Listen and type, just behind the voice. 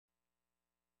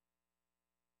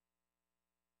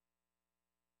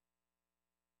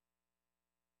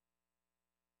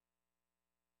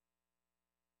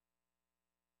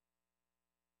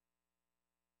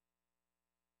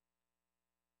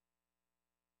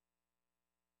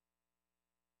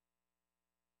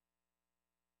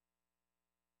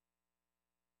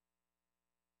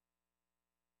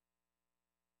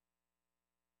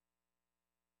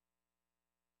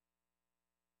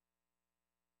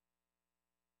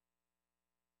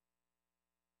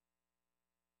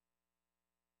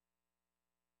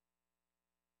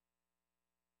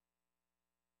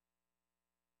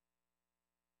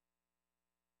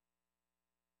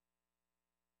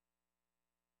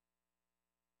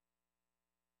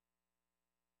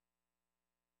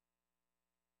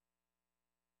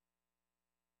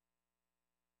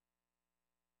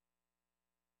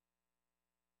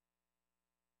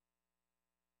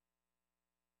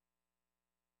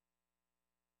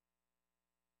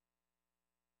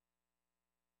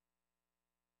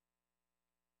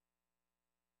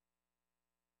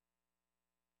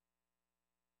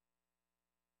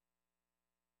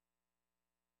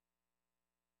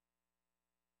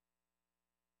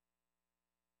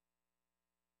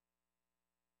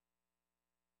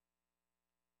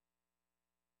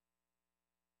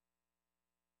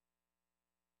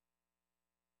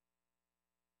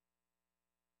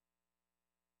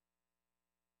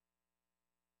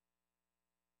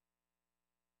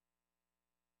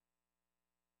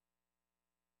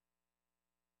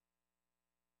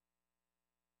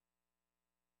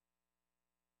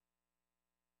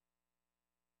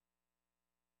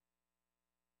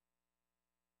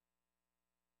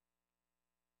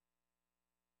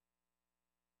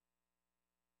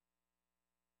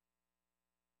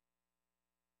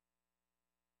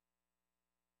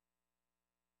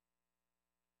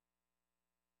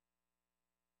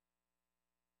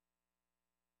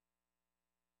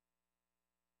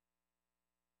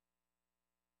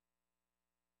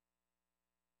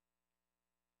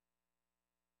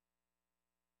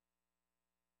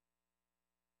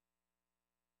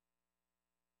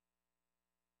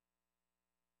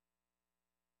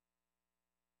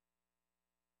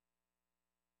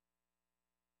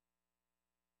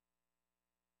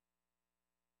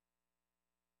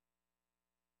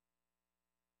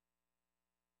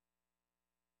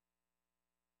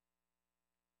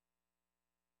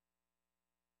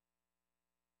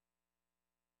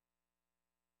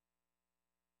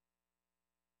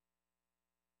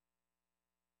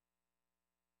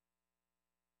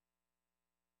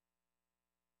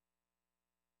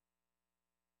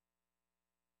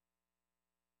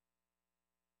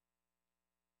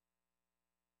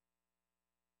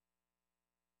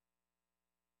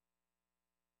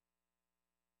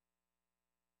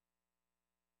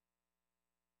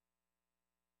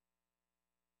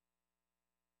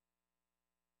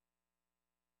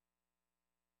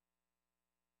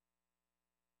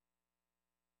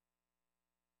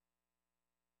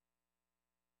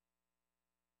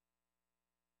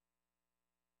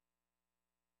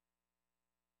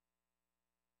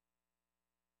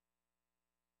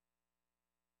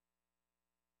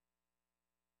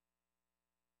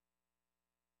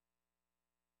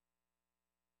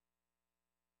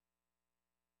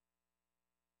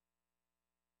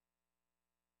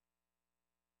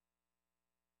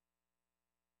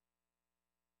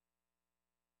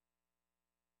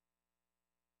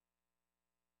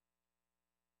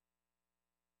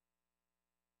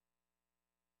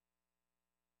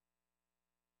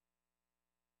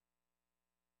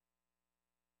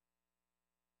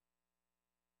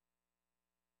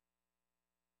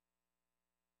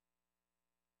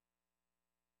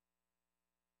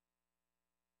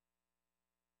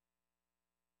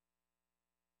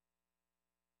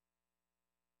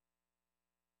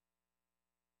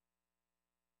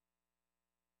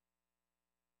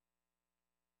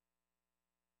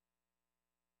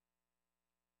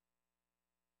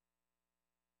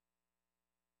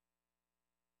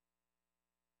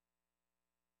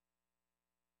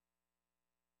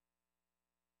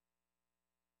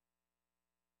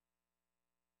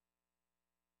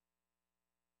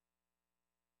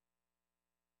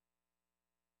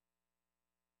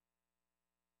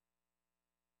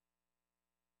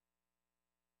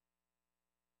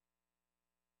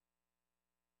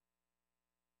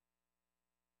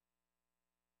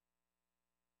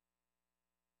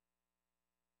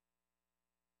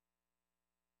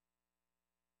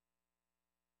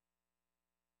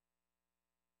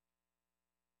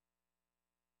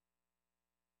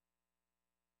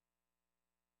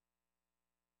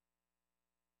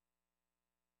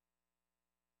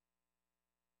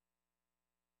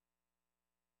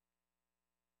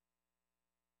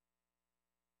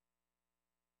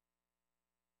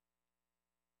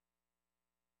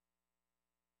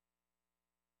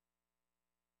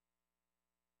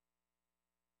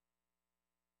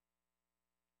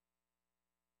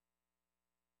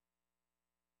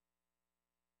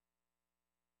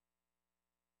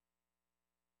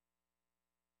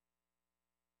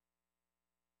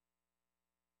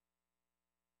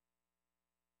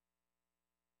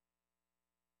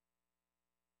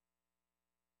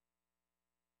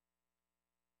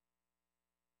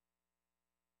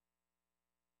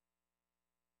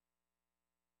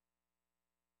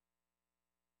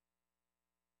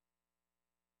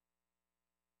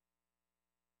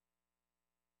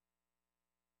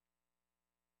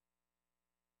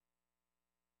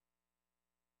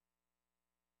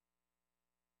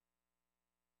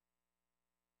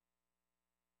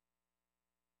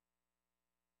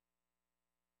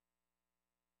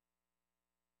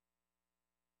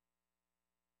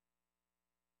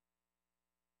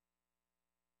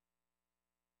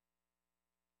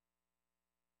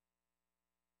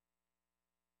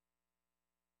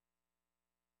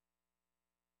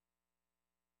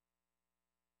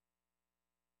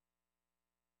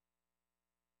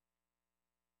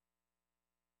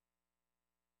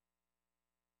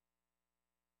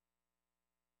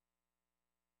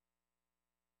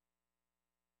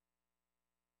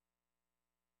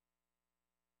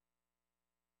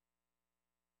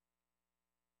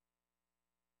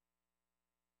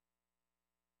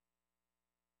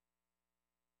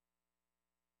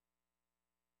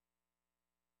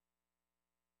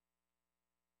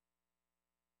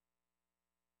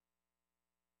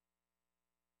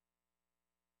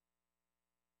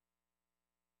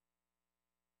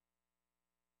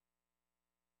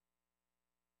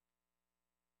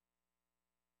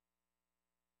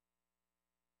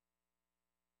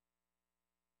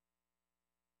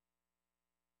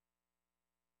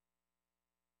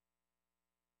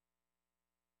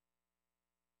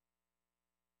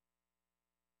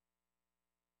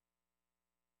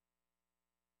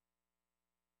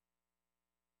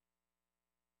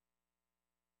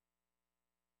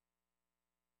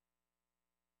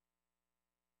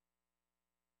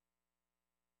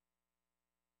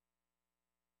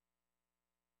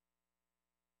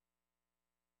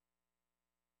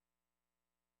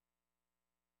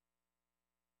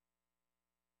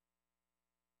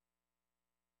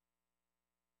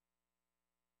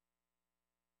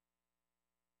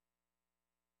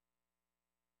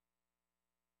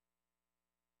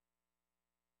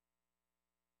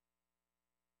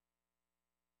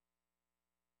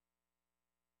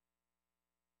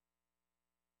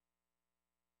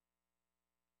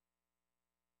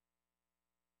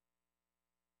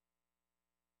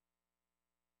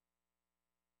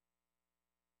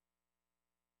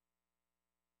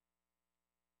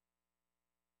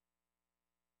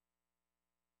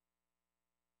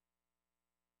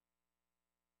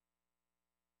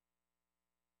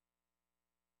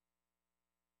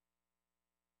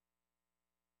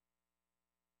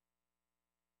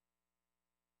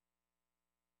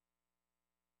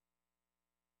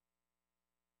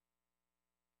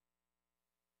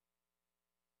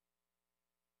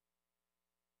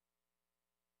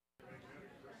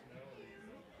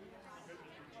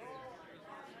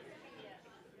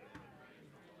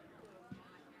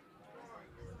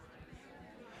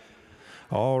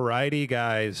All righty,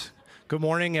 guys. Good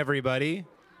morning, everybody.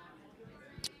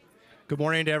 Good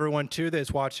morning to everyone, too,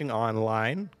 that's watching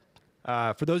online.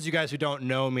 For those of you guys who don't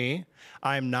know me,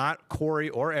 I'm not Corey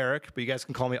or Eric, but you guys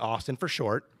can call me Austin for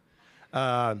short.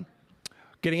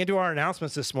 Getting into our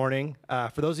announcements this morning,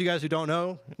 for those of you guys who don't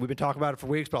know, we've been talking about it for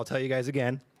weeks, but I'll tell you guys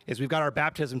again, is we've got our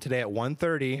baptism today at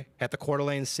 1:30 at the Coeur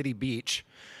d'Alene City Beach.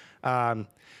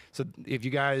 So if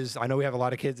you guys, I know we have a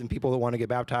lot of kids and people that want to get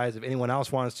baptized. If anyone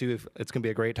else wants to, it's going to be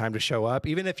a great time to show up.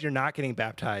 Even if you're not getting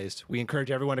baptized, we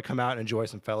encourage everyone to come out and enjoy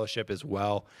some fellowship as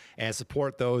well and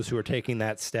support those who are taking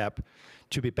that step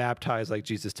to be baptized like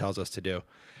Jesus tells us to do.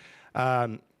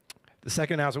 The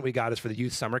second announcement we got is for the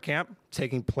youth summer camp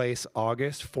taking place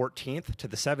August 14th to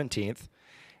the 17th.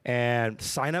 And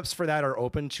signups for that are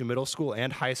open to middle school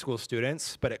and high school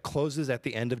students, but it closes at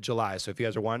the end of July. So if you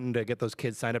guys are wanting to get those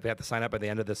kids signed up, you have to sign up at the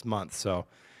end of this month. So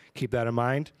keep that in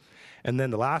mind. And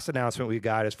then the last announcement we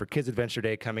got is for Kids Adventure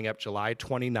Day coming up July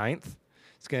 29th.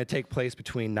 It's going to take place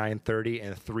between 9:30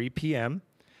 and 3 p.m.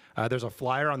 There's a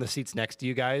flyer on the seats next to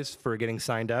you guys for getting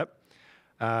signed up.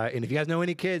 And if you guys know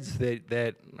any kids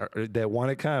that want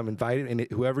to come, invite and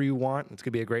whoever you want. It's going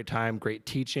to be a great time, great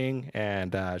teaching,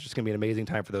 and it's just going to be an amazing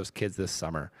time for those kids this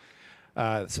summer.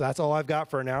 So that's all I've got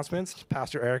for announcements.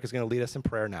 Pastor Eric is going to lead us in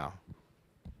prayer now.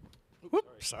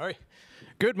 Sorry.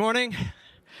 Good morning.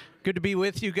 Good to be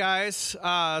with you guys.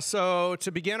 So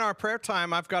to begin our prayer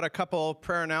time, I've got a couple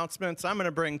prayer announcements I'm going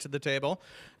to bring to the table.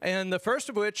 And the first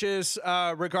of which is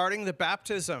regarding the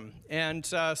baptism. And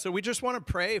so we just want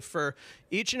to pray for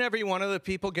each and every one of the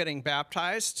people getting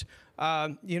baptized.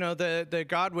 That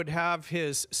God would have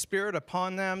his spirit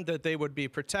upon them, that they would be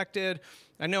protected.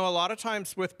 I know a lot of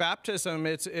times with baptism,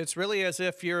 it's really as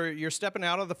if you're stepping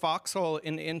out of the foxhole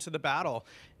into the battle.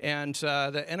 And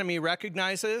the enemy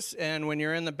recognizes, and when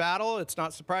you're in the battle, it's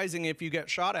not surprising if you get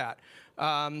shot at.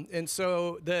 And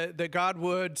so the God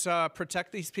would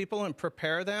protect these people and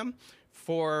prepare them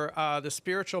for the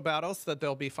spiritual battles that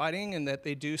they'll be fighting, and that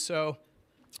they do so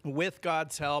with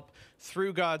God's help,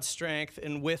 through God's strength,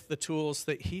 and with the tools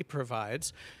that he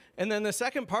provides. And then the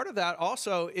second part of that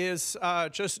also is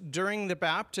just during the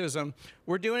baptism,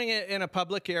 we're doing it in a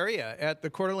public area at the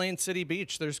Coeur d'Alene City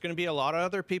Beach. There's going to be a lot of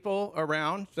other people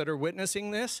around that are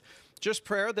witnessing this. Just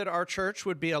prayer that our church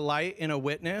would be a light and a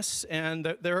witness, and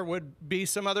that there would be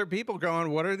some other people going,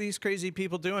 what are these crazy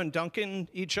people doing, dunking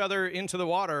each other into the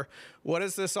water? What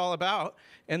is this all about?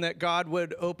 And that God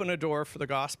would open a door for the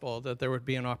gospel, that there would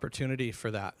be an opportunity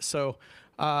for that. So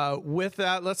with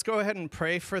that, let's go ahead and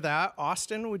pray for that.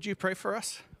 Austin, would you pray for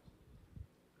us?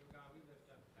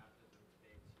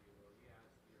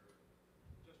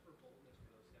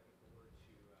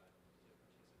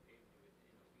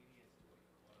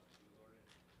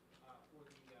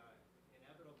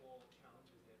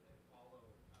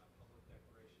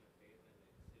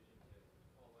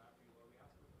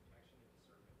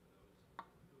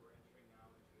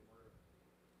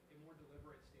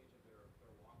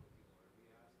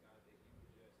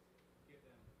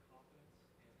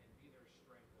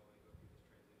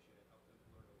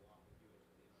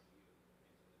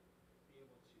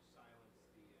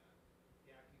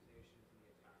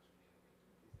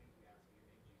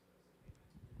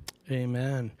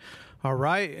 Amen. All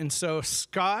right. And so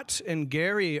Scott and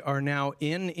Gary are now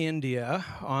in India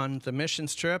on the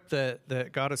missions trip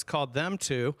that God has called them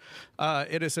to.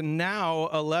 It is now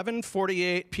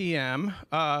 11:48 p.m.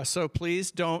 So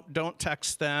please don't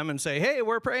text them and say, hey,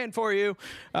 we're praying for you.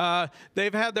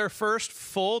 They've had their first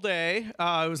full day.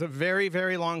 It was a very,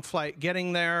 very long flight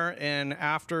getting there. And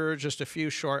after just a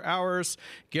few short hours,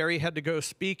 Gary had to go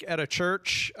speak at a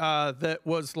church that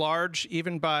was large,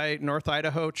 even by North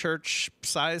Idaho church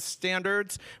size standards.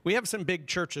 We have some big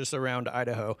churches around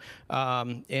Idaho,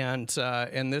 and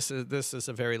this is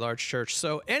a very large church.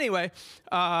 So anyway,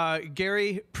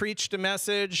 Gary preached a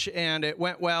message, and it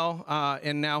went well.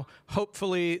 And now,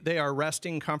 hopefully, they are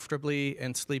resting comfortably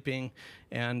and sleeping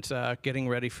and getting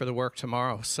ready for the work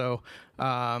tomorrow. So,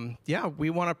 we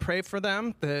want to pray for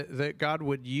them, that God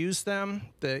would use them,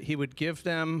 that he would give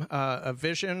them a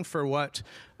vision for what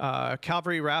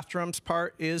Calvary Rathdrum's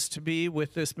part is to be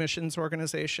with this missions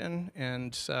organization,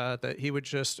 and that he would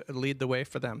just lead the way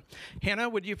for them. Hannah,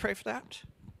 would you pray for that?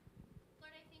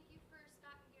 Lord, I thank you for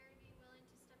Scott and Gary being willing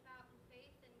to step out in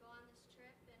faith and go on this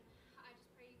trip, and I just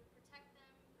pray you would protect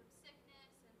them from sickness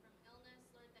and from illness,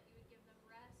 Lord, that you would give them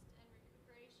rest and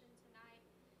recuperation tonight.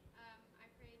 I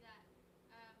pray that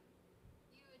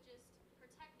you would just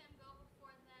protect them, go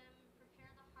before them, prepare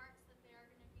the hearts that they are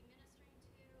going to be ministering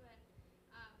to, and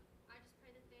I just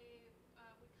pray that they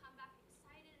would come back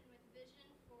excited and with vision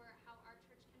for how our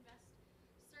church can best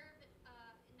serve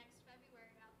next February.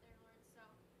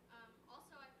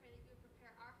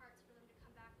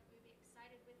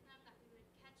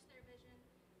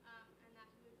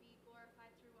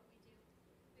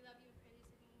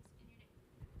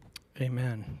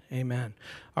 Amen. Amen.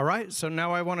 All right, so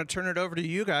now I want to turn it over to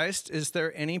you guys. Is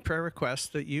there any prayer requests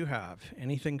that you have?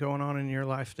 Anything going on in your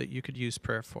life that you could use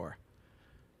prayer for?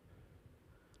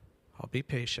 I'll be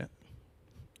patient.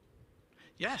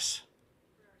 Yes.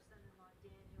 For our son-in-law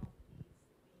Daniel,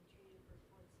 he's being treated for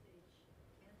fourth-stage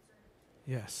cancer.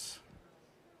 Yes.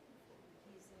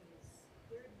 He's in his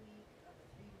third week of a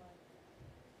 3-month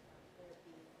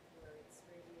therapy where it's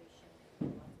radiation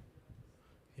and lots of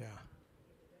drugs. Yeah.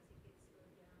 If it doesn't get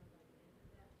slowed down by the end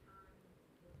of that time, he'll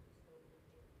just go with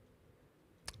it.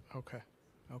 Okay.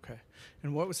 Okay.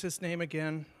 And what was his name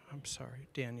again? I'm sorry,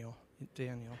 Daniel.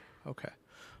 Daniel. Okay.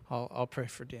 I'll pray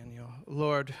for Daniel.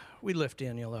 Lord, we lift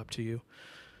Daniel up to you.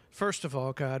 First of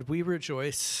all, God, we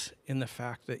rejoice in the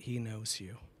fact that he knows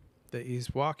you, that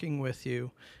he's walking with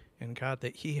you, and God,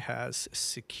 that he has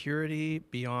security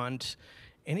beyond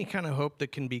any kind of hope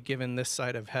that can be given this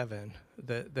side of heaven,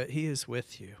 that he is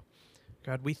with you.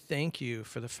 God, we thank you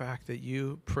for the fact that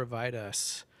you provide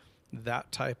us that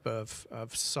type of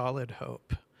solid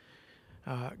hope.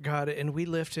 God, and we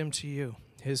lift him to you.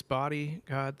 His body,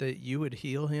 God, that you would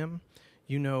heal him.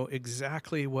 You know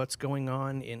exactly what's going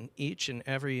on in each and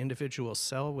every individual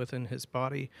cell within his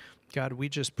body. God, we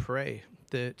just pray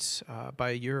that by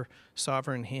your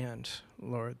sovereign hand,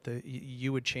 Lord, that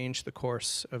you would change the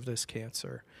course of this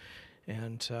cancer.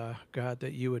 And God,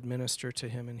 that you would minister to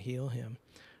him and heal him.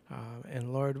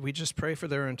 And Lord, we just pray for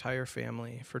their entire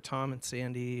family, for Tom and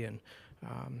Sandy, and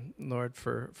Lord,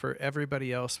 for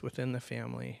everybody else within the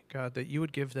family. God, that you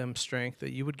would give them strength,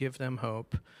 that you would give them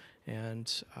hope,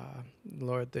 and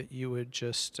Lord, that you would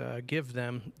just give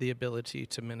them the ability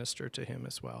to minister to him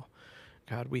as well.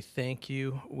 God, we thank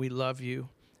you, we love you,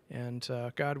 and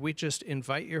God, we just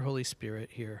invite your Holy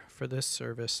Spirit here for this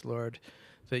service, Lord,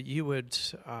 that you would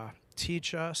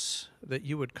teach us, that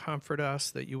you would comfort us,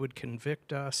 that you would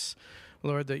convict us,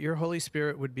 Lord, that your Holy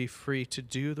Spirit would be free to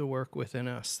do the work within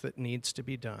us that needs to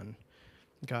be done.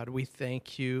 God, we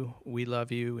thank you. We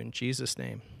love you. In Jesus'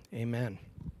 name, amen.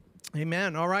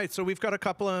 Amen. All right, so we've got a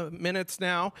couple of minutes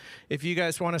now. If you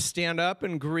guys want to stand up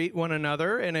and greet one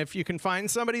another, and if you can find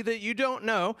somebody that you don't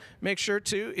know, make sure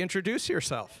to introduce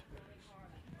yourself.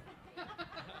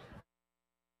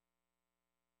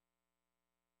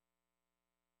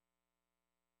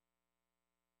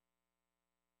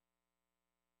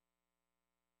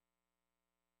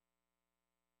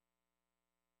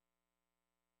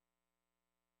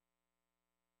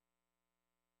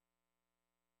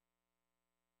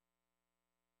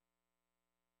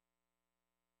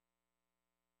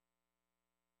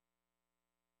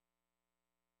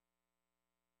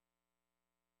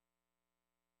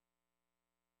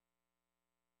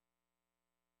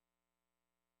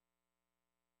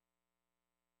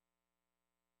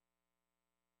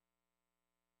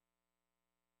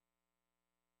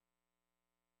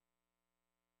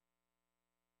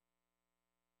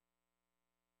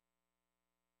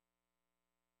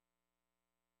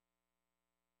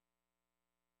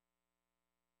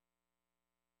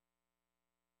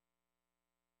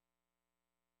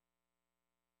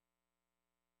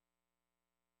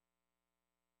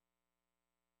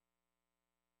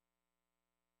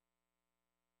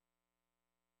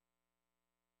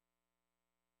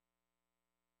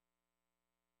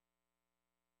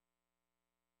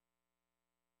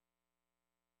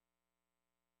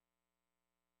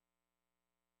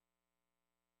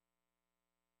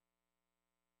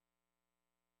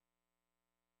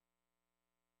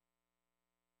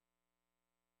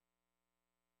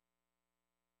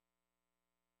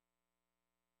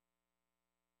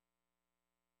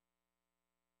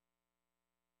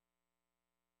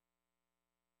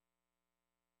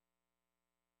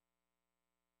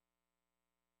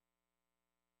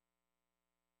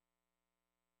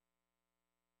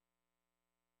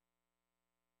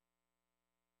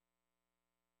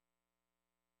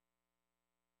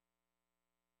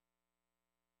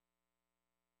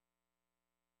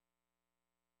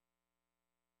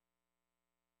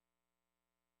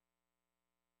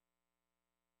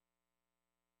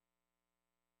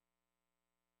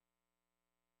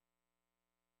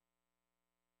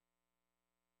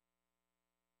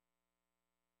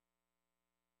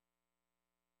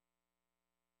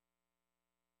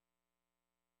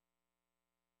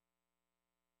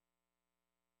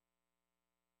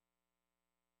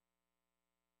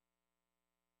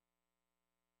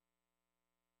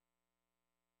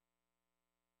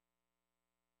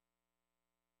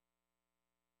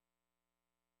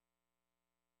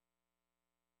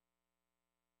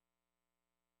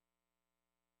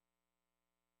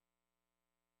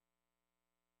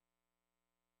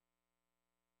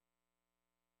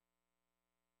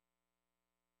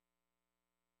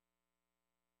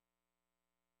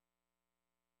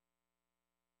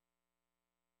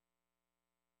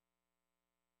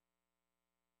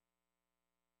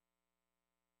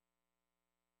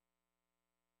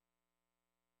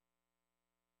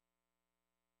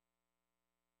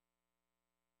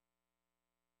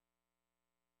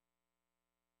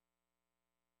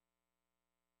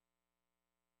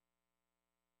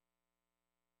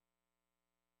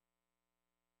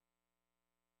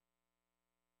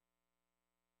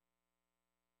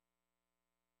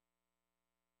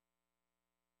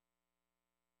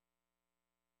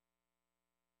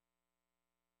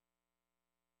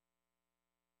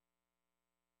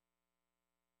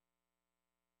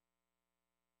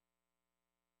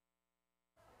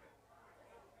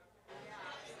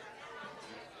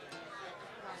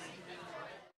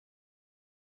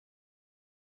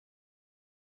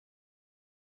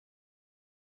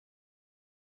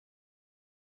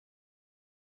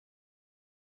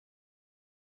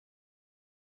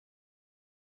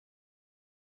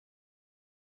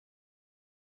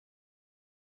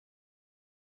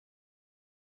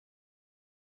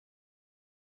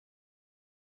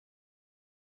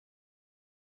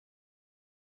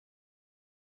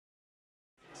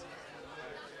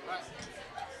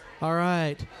 All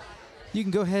right. You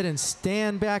can go ahead and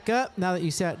stand back up now that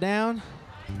you sat down.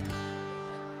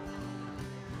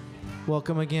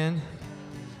 Welcome again.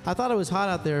 I thought it was hot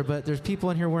out there, but there's people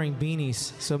in here wearing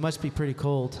beanies, so it must be pretty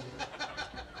cold.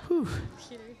 Whew.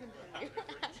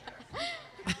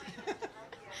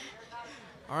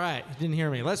 All right, you didn't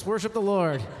hear me. Let's worship the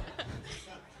Lord.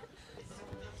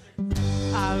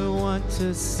 I want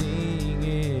to sing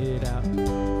it out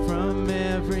from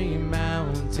every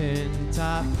mountain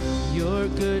top. Your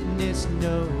goodness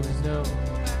knows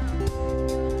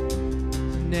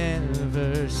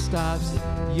never stops.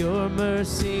 Your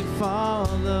mercy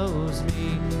follows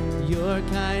me. Your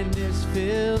kindness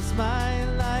fills my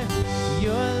life.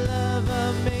 Your love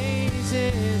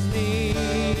amazes me.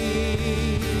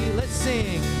 Let's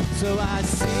sing. So I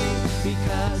sing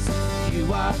because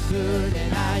you are good,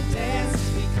 and I dance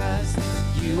because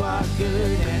you are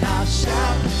good, and I'll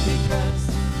shout because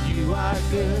you are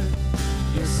good.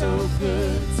 You're so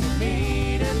good to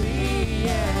me,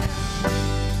 yeah.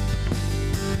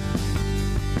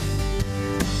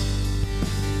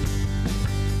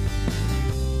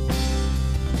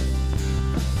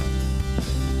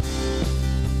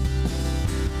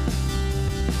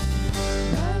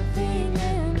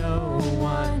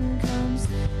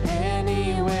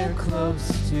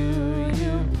 Close to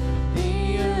you,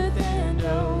 the earth and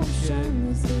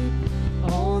oceans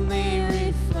only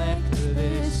reflect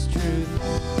this truth.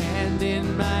 And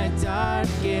in my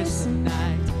darkest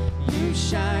night, you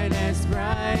shine as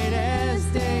bright as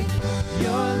day.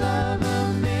 Your love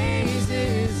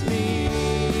amazes me,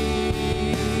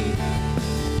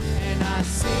 and I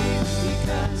sing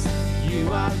because you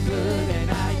are good,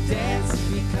 and I dance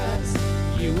because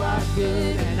you are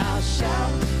good, and I'll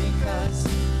shout because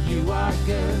you are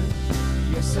good.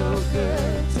 You're so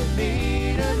good to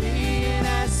me, and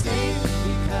I sing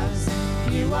because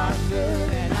you are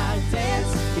good, and I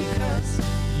dance because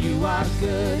you are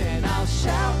good, and I'll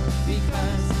shout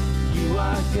because you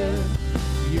are good.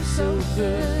 You're so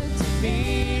good to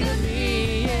me,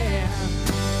 yeah.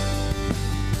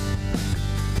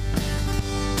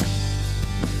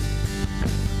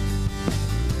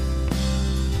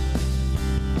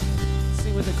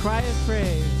 Sing with a cry of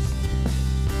praise.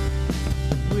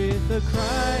 With a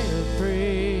cry of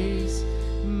praise,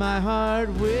 my heart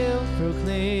will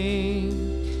proclaim,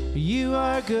 you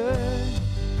are good,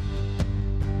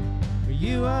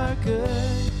 you are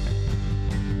good.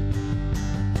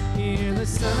 Hear the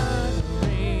sun and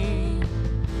rain,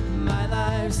 my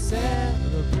life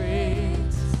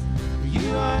celebrates,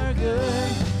 you are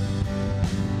good,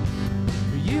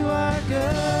 you are good.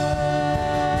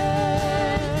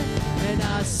 And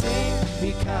I sing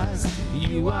because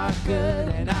you are good,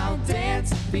 and I'll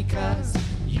dance because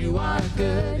you are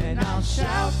good, and I'll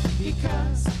shout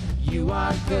because you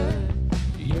are good.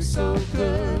 You're so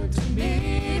good to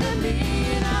me,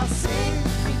 and I'll sing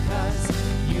because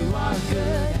you are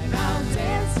good, and I'll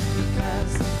dance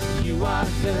because you are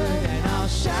good, and I'll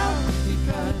shout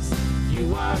because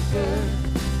you are good.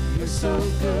 You're so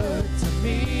good to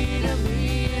me,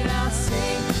 and I'll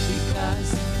sing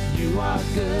because you are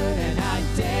good, and I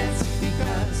dance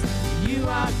because you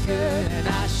are good, and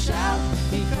I shout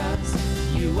because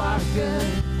you are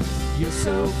good. You're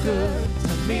so good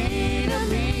to me,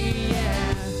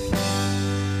 yeah.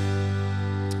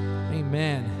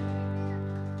 Amen.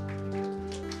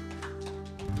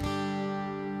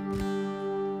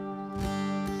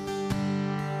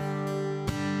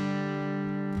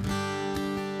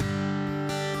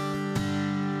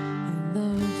 I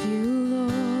love you,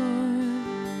 Lord,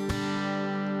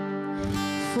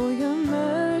 for your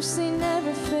mercy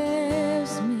never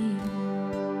fails me.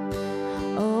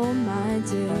 All my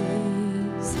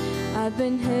days I've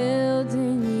been held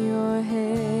in your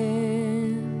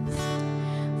hands.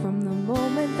 From the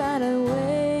moment that I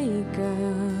wake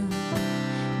up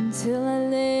until I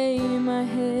lay my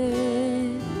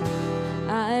head,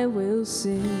 I will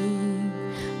sing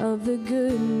of the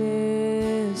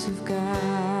goodness of God.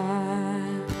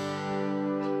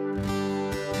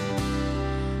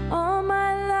 All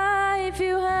my life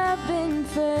you have been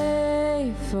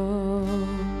faithful.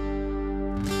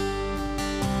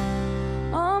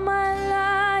 All my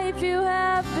life you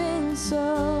have been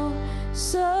so,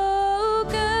 so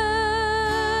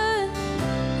good.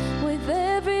 With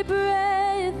every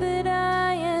breath that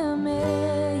I am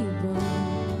able,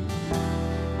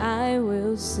 I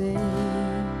will sing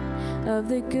of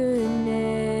the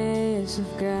goodness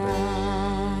of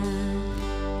God.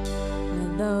 I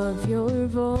love your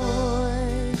voice.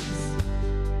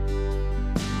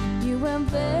 You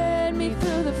have led me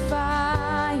through the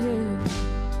fire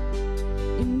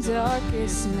in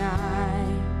darkest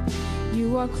night.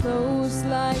 You are close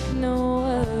like no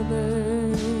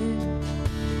other.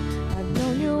 I've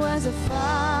known you as a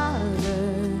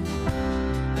father.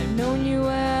 I've known you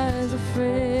as a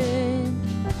friend.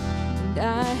 And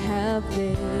I have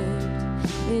lived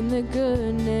in the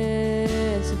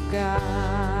goodness of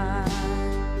God.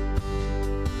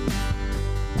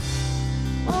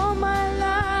 All my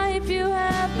life you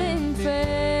have been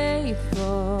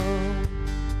faithful.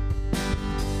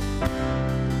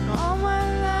 All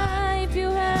my life you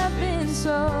have been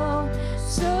so,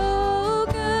 so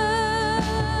good.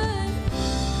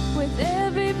 With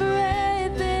every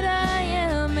breath that I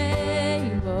am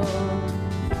able,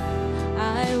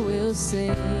 I will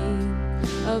sing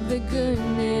of the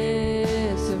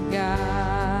goodness of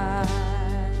God.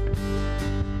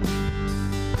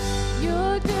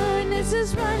 Your goodness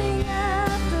is running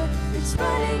after, it's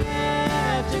running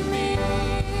after me.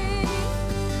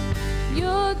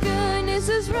 Your goodness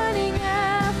is running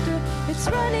after, it's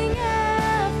running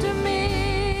after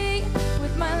me.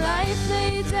 With my life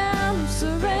laid down,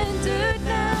 surrendered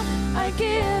now, I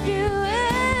give you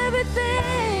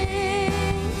everything.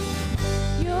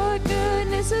 Your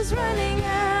goodness is running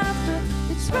after,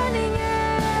 it's running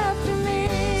after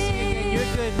me. Your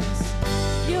goodness.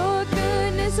 Your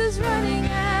goodness is running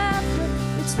after,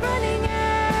 it's running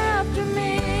after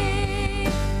me.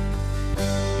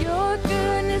 Your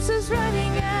goodness is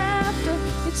running after,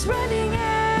 it's running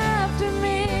after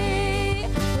me.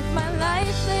 With my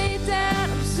life laid down,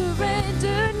 I'm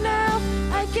surrendered now,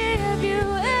 I give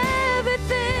you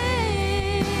everything.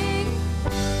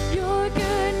 Your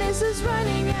goodness is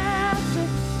running after,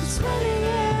 it's running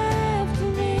after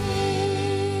me.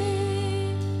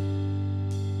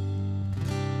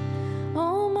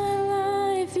 All my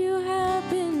life you have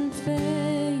been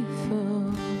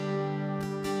faithful.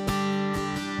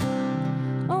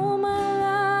 All my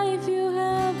life you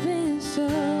have been so,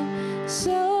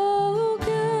 so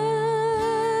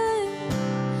good.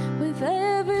 With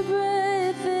every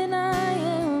breath that I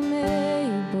am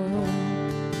able,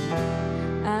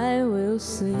 I will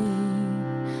sing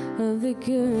of the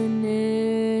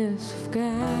goodness of God.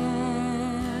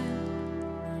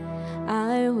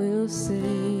 I will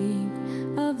sing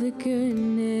of the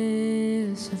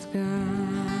goodness of God.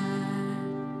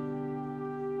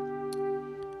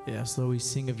 Yes, Lord, we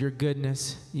sing of your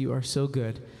goodness. You are so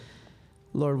good.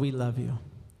 Lord, we love you.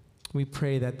 We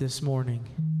pray that this morning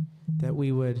that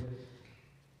we would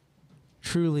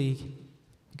truly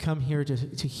come here to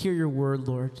hear your word,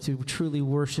 Lord, to truly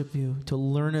worship you, to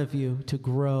learn of you, to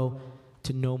grow,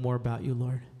 to know more about you,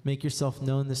 Lord. Make yourself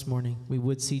known this morning. We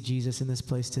would see Jesus in this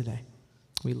place today.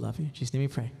 We love you. In Jesus' name we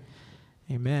pray.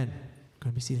 Amen. Go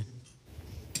and be seated.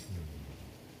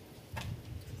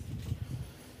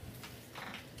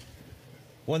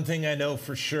 One thing I know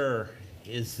for sure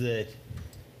is that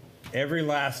every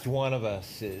last one of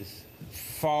us is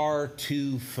far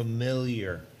too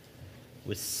familiar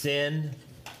with sin,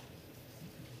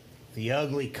 the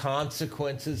ugly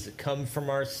consequences that come from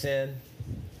our sin,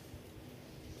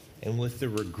 and with the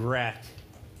regret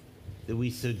that we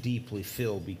so deeply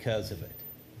feel because of it.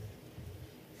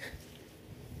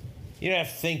 You don't have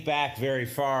to think back very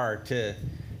far to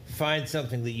find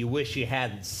something that you wish you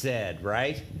hadn't said,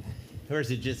 right? Or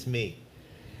is it just me?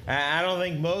 I don't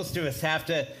think most of us have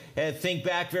to think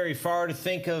back very far to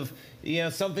think of,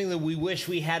 something that we wish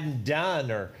we hadn't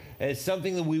done, or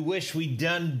something that we wish we'd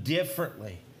done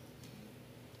differently.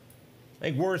 I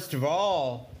think worst of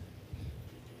all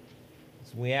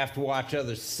is we have to watch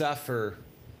others suffer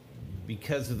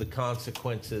because of the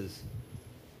consequences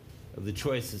of the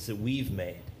choices that we've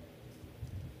made.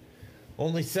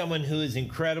 Only someone who is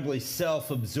incredibly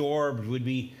self-absorbed would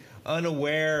be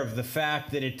unaware of the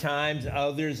fact that at times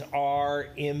others are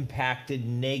impacted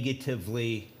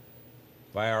negatively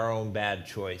by our own bad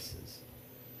choices.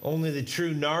 Only the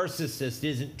true narcissist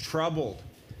isn't troubled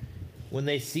when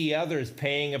they see others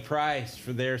paying a price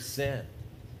for their sin.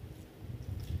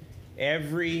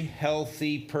 Every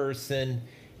healthy person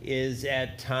is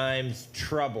at times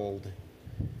troubled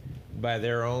by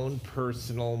their own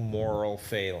personal moral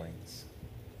failings.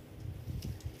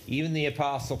 Even the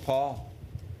Apostle Paul,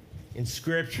 in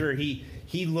Scripture, he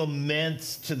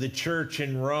laments to the church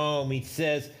in Rome. He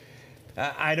says,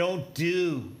 I don't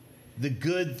do the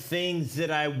good things that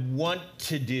I want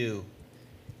to do,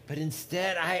 but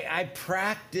instead I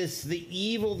practice the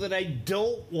evil that I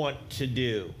don't want to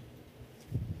do.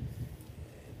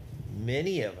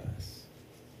 Many of us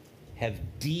have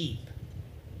deep,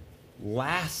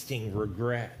 lasting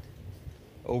regret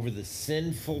over the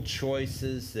sinful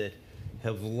choices that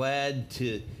have led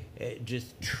to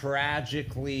just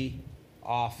tragically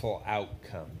awful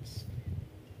outcomes.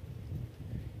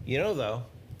 You know, though,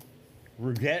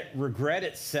 regret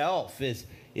itself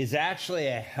is actually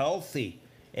a healthy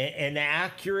and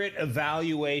accurate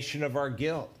evaluation of our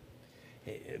guilt.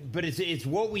 But it's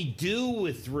what we do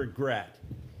with regret.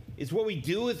 It's what we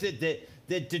do with it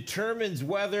that determines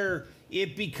whether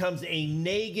it becomes a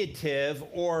negative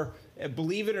or,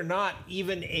 believe it or not,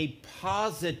 even a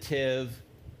positive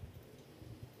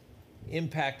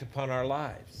impact upon our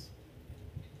lives.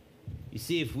 You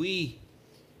see, if we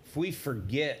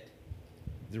forget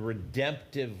the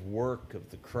redemptive work of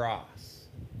the cross,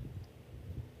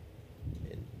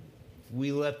 and if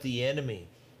we let the enemy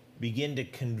begin to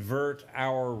convert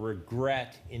our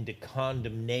regret into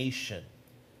condemnation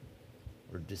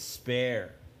or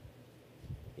despair,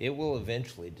 it will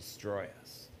eventually destroy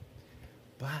us.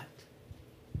 But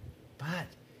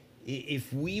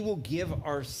if we will give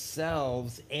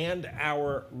ourselves and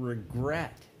our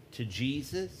regret to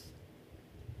Jesus,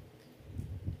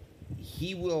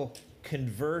 he will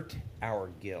convert our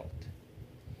guilt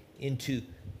into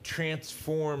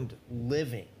transformed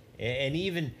living and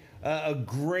even a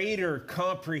greater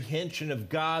comprehension of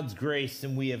God's grace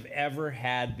than we have ever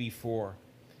had before.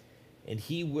 And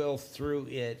he will, through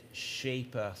it,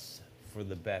 shape us for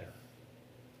the better.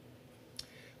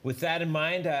 With that in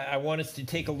mind, I want us to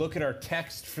take a look at our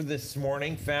text for this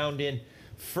morning, found in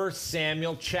 1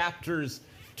 Samuel chapters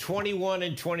 21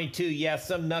 and 22. Yeah,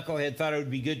 some knucklehead thought it would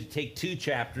be good to take 2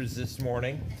 chapters this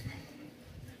morning.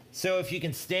 So if you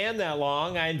can stand that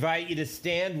long, I invite you to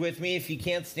stand with me. If you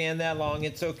can't stand that long,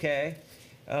 it's okay.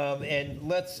 And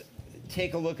let's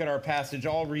take a look at our passage.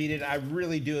 I'll read it. I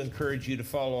really do encourage you to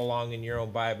follow along in your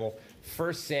own Bible.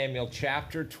 1 Samuel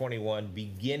chapter 21,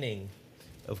 beginning,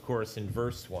 of course, in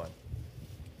verse 1.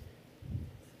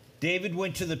 David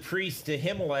went to the priest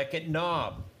Ahimelech at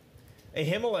Nob.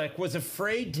 Ahimelech was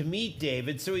afraid to meet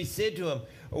David, so he said to him,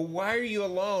 "Why are you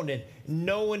alone and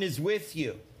no one is with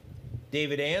you?"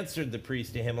 David answered the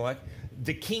priest Ahimelech,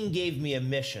 "The king gave me a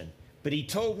mission, but he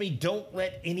told me, 'Don't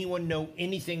let anyone know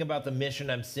anything about the mission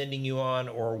I'm sending you on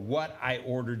or what I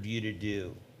ordered you to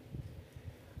do.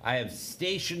 I have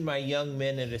stationed my young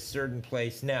men at a certain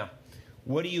place. Now,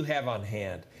 what do you have on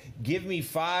hand? Give me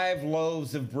 5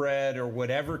 loaves of bread or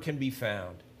whatever can be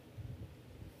found."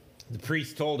 The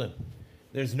priest told him,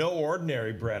 "There's no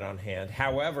ordinary bread on hand.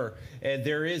 However,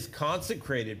 there is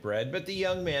consecrated bread, but the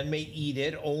young man may eat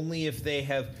it only if they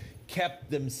have kept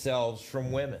themselves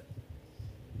from women."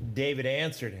 David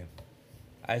answered him,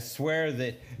 "I swear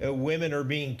that women are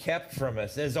being kept from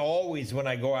us, as always when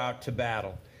I go out to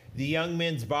battle. The young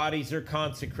men's bodies are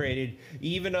consecrated,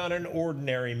 even on an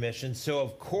ordinary mission, so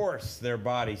of course their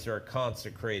bodies are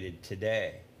consecrated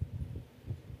today."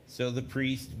 So the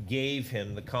priest gave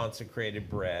him the consecrated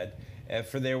bread,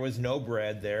 for there was no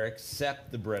bread there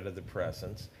except the bread of the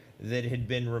presence that had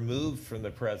been removed from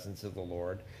the presence of the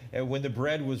Lord. And when the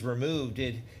bread was removed,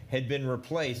 it had been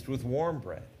replaced with warm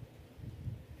bread.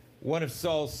 One of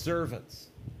Saul's servants,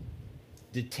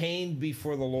 detained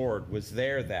before the Lord, was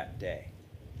there that day.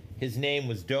 His name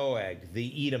was Doeg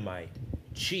the Edomite,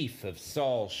 chief of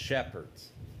Saul's shepherds.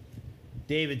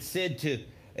 David said to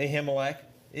Ahimelech,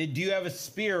 "Do you have a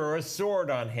spear or a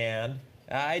sword on hand?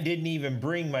 I didn't even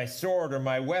bring my sword or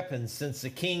my weapons since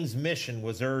the king's mission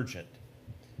was urgent."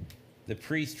 The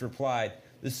priest replied,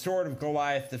 "The sword of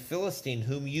Goliath the Philistine,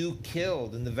 whom you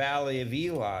killed in the valley of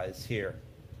Elah, is here,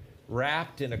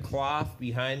 wrapped in a cloth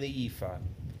behind the ephod.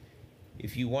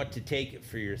 If you want to take it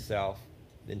for yourself,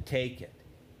 then take it,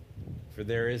 for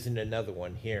there isn't another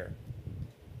one here."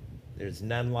 "There's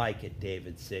none like it,"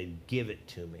 David said. "Give it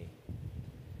to me."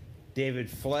 David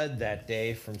fled that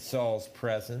day from Saul's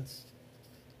presence,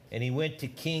 and he went to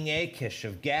King Achish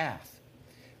of Gath.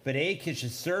 But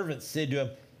Achish's servants said to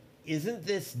him, "Isn't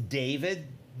this David,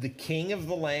 the king of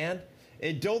the land?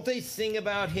 Don't they sing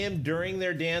about him during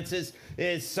their dances?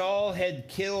 Saul had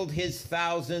killed his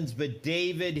thousands, but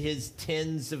David his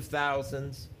tens of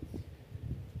thousands."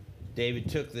 David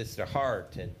took this to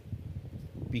heart and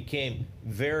became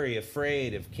very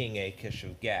afraid of King Achish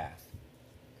of Gath.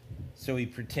 So he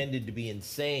pretended to be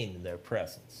insane in their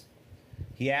presence.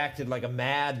 He acted like a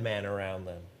madman around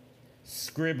them,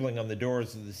 scribbling on the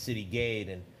doors of the city gate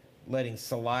and letting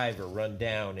saliva run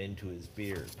down into his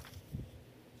beard.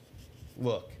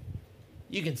 "Look,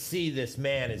 you can see this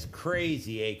man is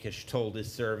crazy," Achish told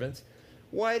his servants.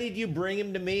 "Why did you bring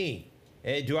him to me?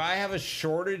 Do I have a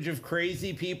shortage of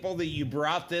crazy people that you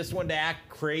brought this one to act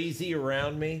crazy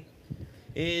around me?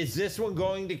 Is this one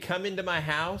going to come into my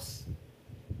house?"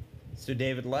 So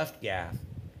David left Gath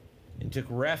and took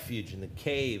refuge in the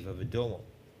cave of Adullam.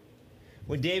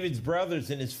 When David's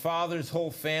brothers and his father's whole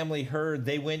family heard,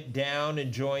 they went down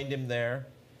and joined him there.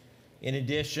 In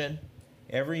addition,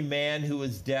 every man who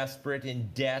was desperate, in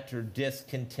debt, or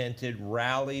discontented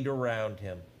rallied around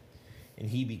him, and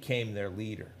he became their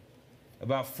leader.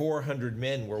 About 400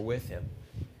 men were with him.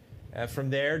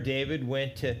 From there, David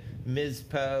went to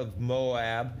Mizpah of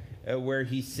Moab, where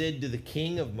he said to the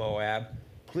king of Moab,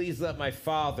 "Please let my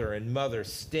father and mother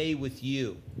stay with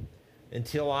you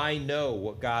until I know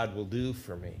what God will do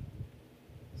for me."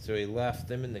 So he left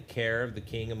them in the care of the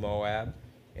king of Moab,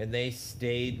 and they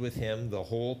stayed with him the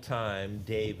whole time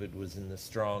David was in the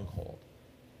stronghold.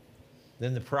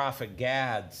 Then the prophet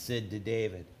Gad said to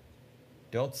David,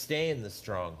 "Don't stay in the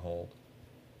stronghold.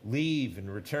 Leave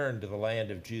and return to the land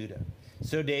of Judah."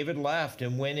 So David left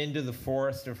and went into the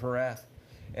forest of Hereth.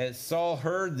 As Saul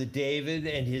heard that David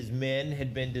and his men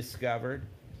had been discovered,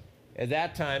 at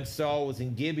that time Saul was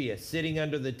in Gibeah, sitting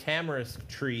under the tamarisk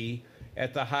tree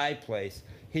at the high place.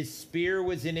 His spear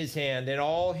was in his hand, and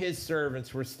all his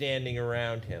servants were standing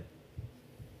around him.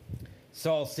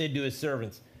 Saul said to his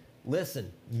servants,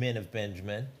 "Listen, men of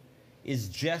Benjamin, is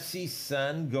Jesse's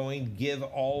son going to give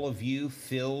all of you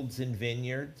fields and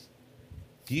vineyards?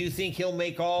 Do you think he'll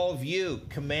make all of you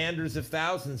commanders of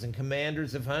thousands and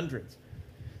commanders of hundreds?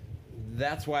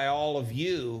 That's why all of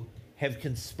you have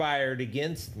conspired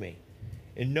against me.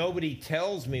 And nobody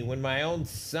tells me when my own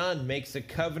son makes a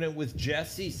covenant with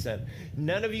Jesse's son.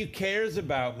 None of you cares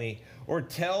about me or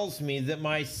tells me that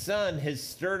my son has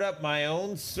stirred up my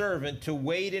own servant to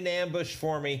wait in ambush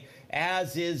for me,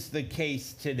 as is the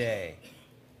case today."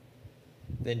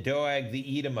 Then Doeg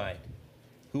the Edomite,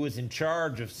 who was in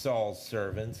charge of Saul's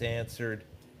servants, answered,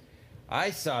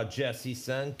 "I saw Jesse's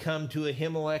son come to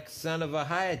Ahimelech son of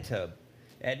Ahitub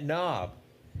at Nob.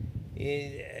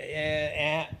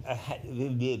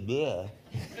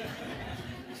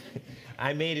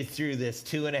 I made it through this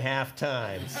 2.5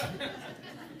 times.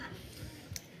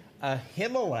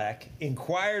 Ahimelech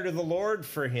inquired of the Lord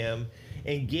for him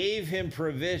and gave him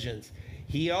provisions.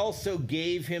 He also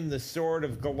gave him the sword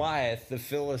of Goliath the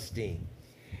Philistine.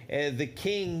 The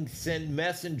king sent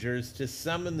messengers to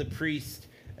summon the priest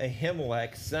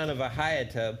Ahimelech, son of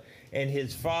Ahitub, and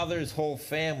his father's whole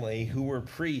family, who were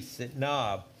priests at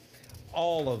Nob.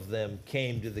 All of them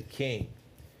came to the king.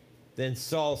 Then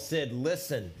Saul said,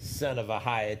 "Listen, son of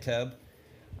Ahitub,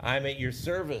 I'm at your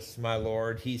service, my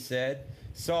lord," he said.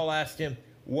 Saul asked him,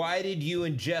 "Why did you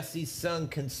and Jesse's son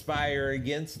conspire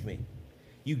against me?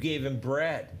 You gave him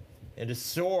bread and a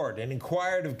sword and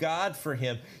inquired of God for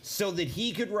him so that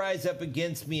he could rise up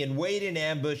against me and wait in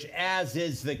ambush, as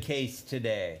is the case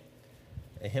today."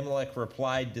 Ahimelech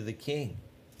replied to the king,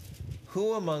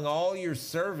 "Who among all your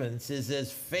servants is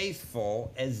as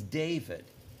faithful as David?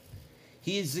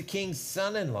 He is the king's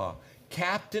son-in-law,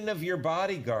 captain of your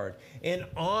bodyguard, and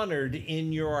honored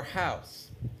in your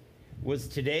house. Was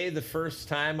today the first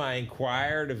time I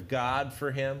inquired of God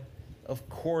for him? Of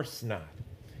course not.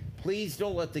 Please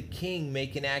don't let the king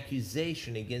make an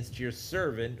accusation against your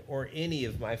servant or any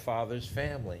of my father's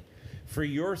family, for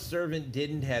your servant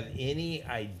didn't have any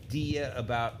idea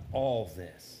about all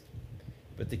this."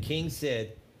 But the king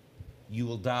said, "You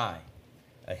will die,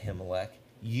 Ahimelech,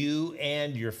 you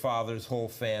and your father's whole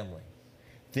family."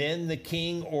 Then the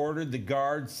king ordered the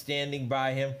guards standing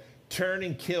by him, "Turn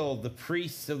and kill the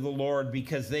priests of the Lord,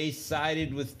 because they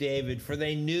sided with David, for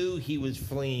they knew he was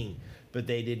fleeing, but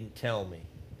they didn't tell me."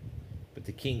 But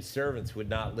the king's servants would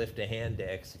not lift a hand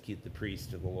to execute the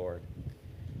priest of the Lord.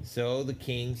 So the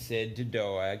king said to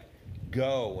Doeg,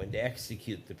 "Go and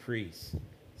execute the priests."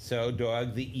 So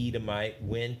Doeg the Edomite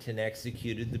went and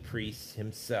executed the priests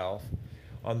himself.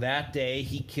 On that day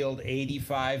he killed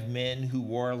 85 men who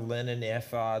wore linen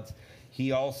ephods.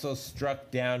 He also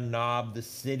struck down Nob, the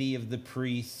city of the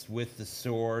priests, with the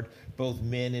sword, both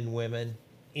men and women,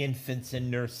 infants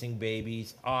and nursing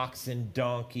babies, oxen,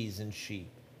 donkeys, and sheep.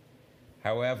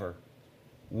 However,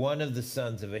 one of the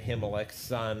sons of Ahimelech,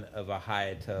 son of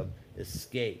Ahitub,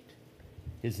 escaped.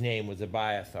 His name was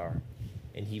Abiathar,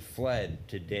 and he fled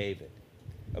to David.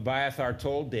 Abiathar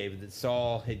told David that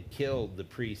Saul had killed the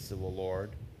priests of the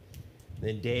Lord.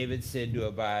 Then David said to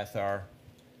Abiathar,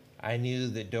 "I knew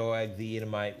that Doeg the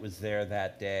Edomite was there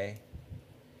that day,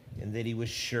 and that he was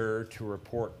sure to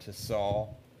report to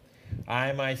Saul.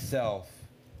 I myself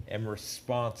am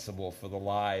responsible for the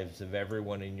lives of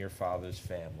everyone in your father's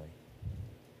family.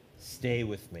 Stay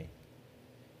with me.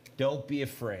 Don't be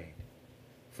afraid,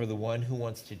 for the one who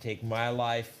wants to take my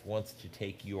life wants to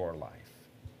take your life.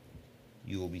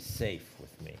 You will be safe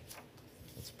with me."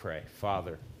 Let's pray.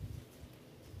 Father,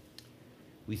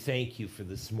 we thank you for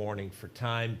this morning, for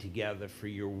time together, for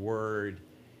your word,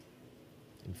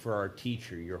 and for our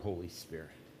teacher, your Holy Spirit.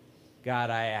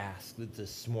 God, I ask that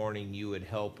this morning you would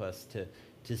help us to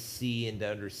to see and to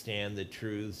understand the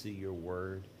truths of your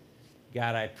word.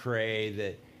 God, I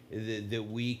pray that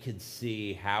we could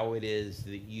see how it is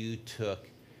that you took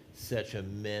such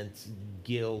immense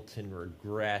guilt and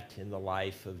regret in the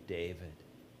life of David.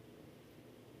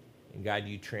 And God,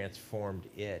 you transformed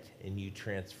it, and you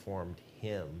transformed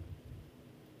him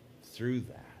through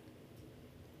that.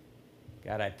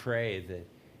 God, I pray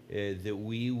that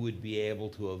we would be able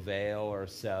to avail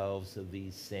ourselves of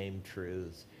these same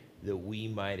truths, that we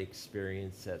might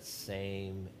experience that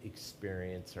same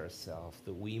experience ourselves,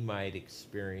 that we might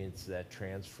experience that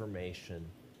transformation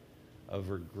of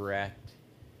regret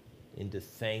into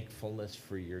thankfulness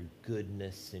for your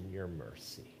goodness and your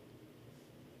mercy.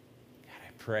 God,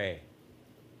 I pray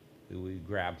that we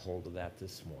grab hold of that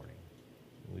this morning.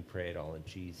 And we pray it all in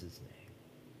Jesus'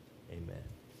 name. Amen.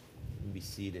 You can be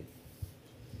seated.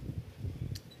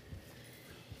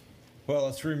 Well,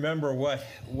 let's remember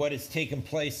what has taken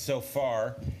place so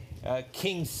far.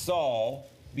 King Saul,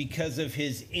 because of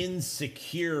his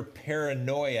insecure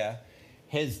paranoia,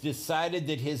 has decided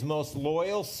that his most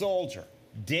loyal soldier,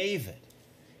 David,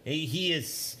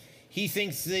 he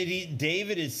thinks that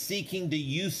David is seeking to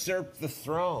usurp the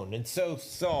throne. And so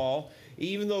Saul,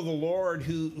 even though the Lord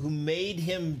who made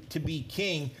him to be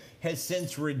king has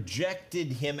since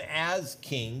rejected him as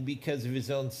king because of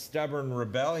his own stubborn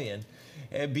rebellion,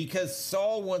 because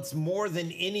Saul wants more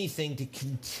than anything to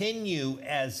continue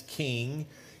as king,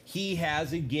 he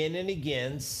has again and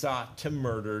again sought to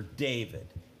murder David.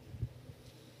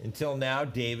 Until now,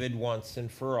 David once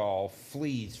and for all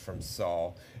flees from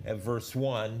Saul. At verse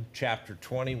 1, chapter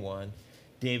 21,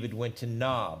 David went to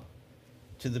Nob,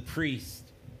 to the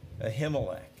priest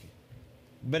Ahimelech.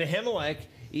 But Ahimelech,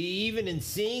 even in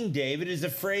seeing David, is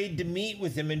afraid to meet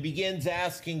with him and begins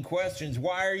asking questions.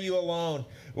 Why are you alone?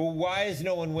 Well, why is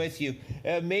no one with you?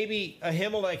 Maybe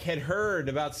Ahimelech had heard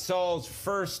about Saul's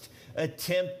first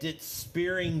attempt at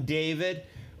spearing David,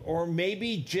 or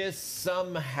maybe just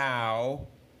somehow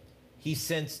he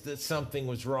sensed that something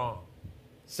was wrong.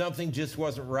 Something just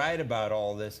wasn't right about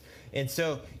all this. And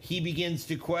so he begins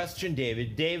to question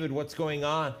David. David, what's going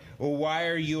on? Well, why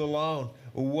are you alone?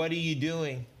 What are you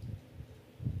doing?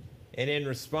 And in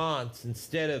response,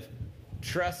 instead of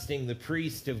trusting the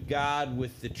priest of God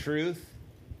with the truth,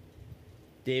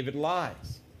 David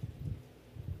lies.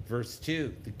 Verse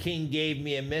 2, the king gave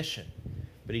me a mission,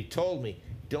 but he told me,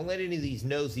 don't let any of these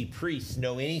nosy priests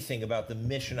know anything about the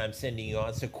mission I'm sending you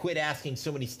on, so quit asking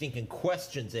so many stinking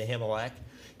questions, Ahimelech,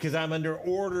 because I'm under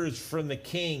orders from the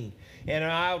king, and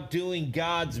I'm out doing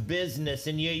God's business,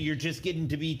 and you're just getting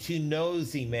to be too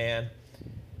nosy, man.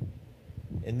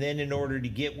 And then in order to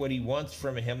get what he wants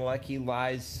from Ahimelech, he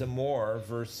lies some more.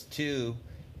 Verse 2,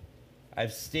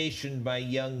 I've stationed my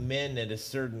young men at a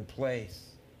certain place.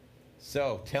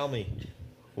 So tell me,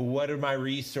 what are my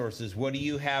resources? What do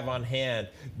you have on hand?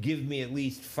 Give me at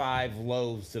least 5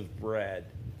 loaves of bread.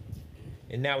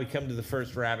 And now we come to the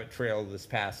first rabbit trail of this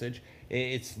passage.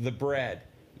 It's the bread.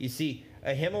 You see,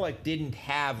 Ahimelech didn't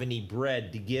have any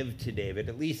bread to give to David,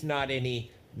 at least not any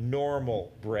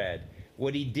normal bread.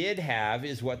 What he did have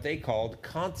is what they called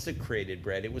consecrated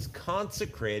bread. It was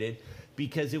consecrated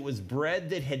because it was bread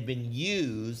that had been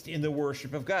used in the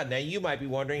worship of God. Now, you might be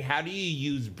wondering, how do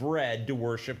you use bread to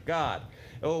worship God?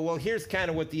 Oh, well, here's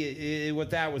kind of what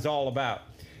that was all about.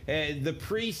 The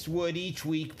priests would each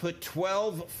week put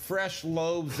 12 fresh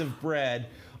loaves of bread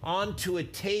onto a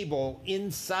table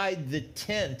inside the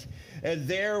tent,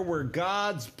 there where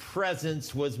God's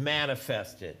presence was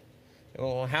manifested.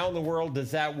 Well, how in the world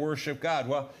does that worship God?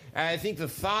 Well, I think the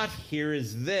thought here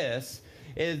is this.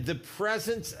 The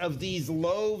presence of these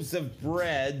loaves of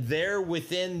bread there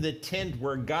within the tent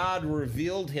where God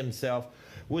revealed himself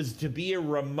was to be a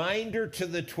reminder to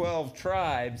the 12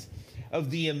 tribes of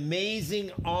the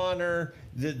amazing honor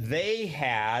that they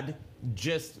had,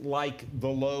 just like the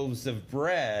loaves of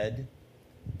bread,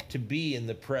 to be in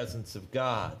the presence of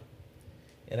God.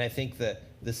 And I think that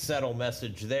the subtle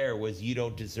message there was, you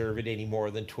don't deserve it any more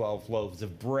than 12 loaves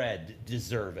of bread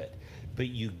deserve it. But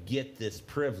you get this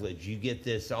privilege, you get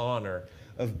this honor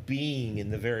of being in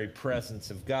the very presence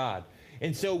of God.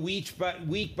 And so week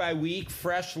by week,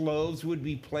 fresh loaves would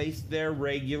be placed there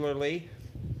regularly.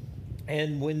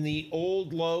 And when the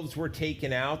old loaves were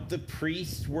taken out, the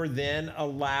priests were then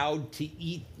allowed to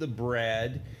eat the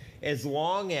bread as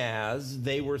long as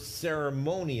they were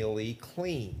ceremonially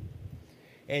clean.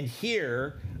 And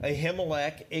here,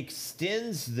 Ahimelech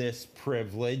extends this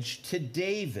privilege to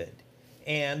David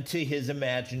and to his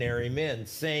imaginary men,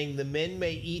 saying the men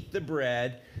may eat the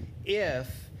bread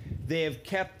if they have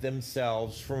kept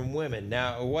themselves from women.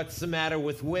 Now, what's the matter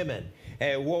with women?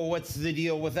 Well, what's the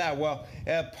deal with that? Well,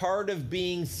 part of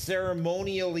being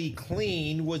ceremonially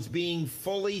clean was being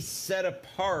fully set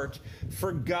apart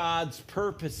for God's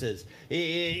purposes.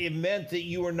 It meant that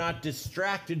you were not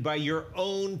distracted by your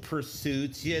own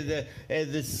pursuits,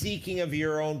 the seeking of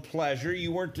your own pleasure.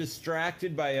 You weren't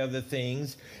distracted by other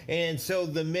things. And so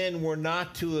the men were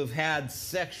not to have had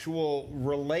sexual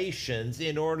relations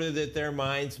in order that their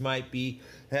minds might be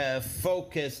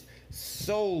focused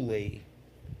solely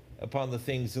upon the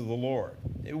things of the Lord,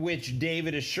 which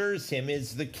David assures him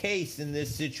is the case in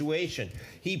this situation.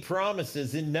 He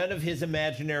promises that none of his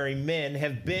imaginary men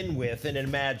have been with an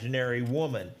imaginary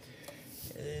woman.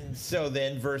 And so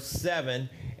then, verse 7,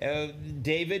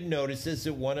 David notices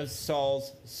that one of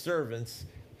Saul's servants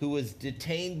who was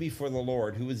detained before the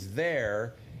Lord, who was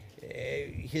there,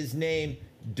 his name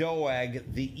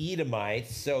Doeg the Edomite,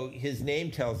 so his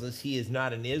name tells us he is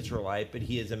not an Israelite, but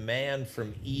he is a man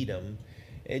from Edom.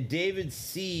 David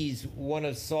sees one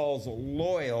of Saul's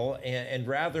loyal and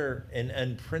rather an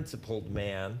unprincipled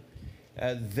man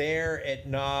there at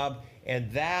Nob,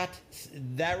 and that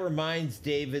reminds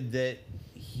David that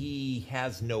he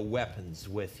has no weapons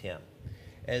with him.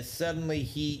 As suddenly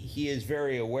he is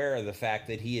very aware of the fact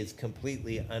that he is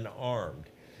completely unarmed.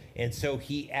 And so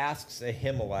he asks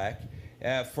Ahimelech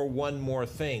for one more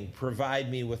thing: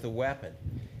 provide me with a weapon.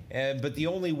 But the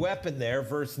only weapon there,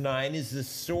 verse 9, is the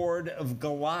sword of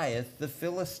Goliath the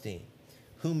Philistine,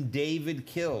 whom David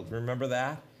killed. Remember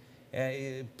that?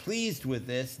 Pleased with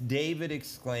this, David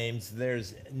exclaims,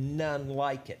 "There's none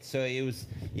like it." So it was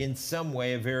in some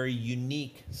way a very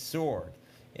unique sword.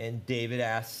 And David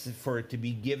asks for it to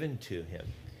be given to him.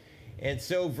 And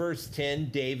so verse 10,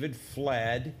 David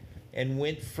fled and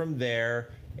went from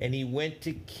there, and he went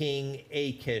to King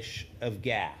Achish of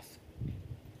Gath.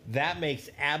 That makes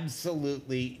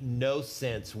absolutely no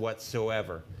sense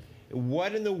whatsoever.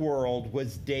 What in the world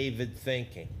was David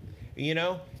thinking? You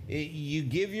know, you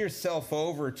give yourself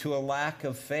over to a lack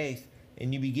of faith,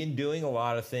 and you begin doing a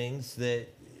lot of things that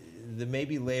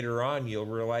maybe later on you'll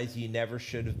realize you never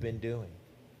should have been doing.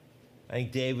 I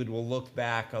think David will look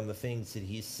back on the things that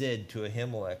he said to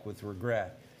Ahimelech with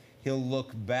regret. He'll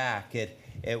look back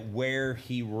at where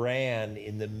he ran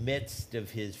in the midst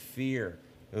of his fear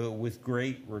with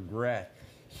great regret.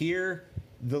 Here,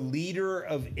 the leader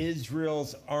of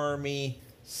Israel's army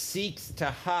seeks to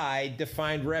hide, to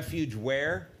find refuge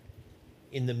where?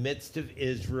 In the midst of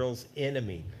Israel's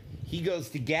enemy. He goes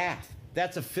to Gath.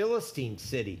 That's a Philistine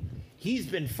city. He's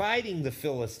been fighting the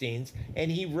Philistines,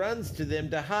 and he runs to them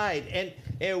to hide.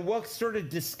 And what sort of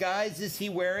disguise is he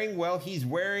wearing? Well, he's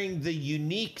wearing the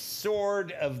unique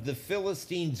sword of the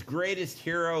Philistines' greatest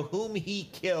hero, whom he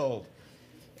killed.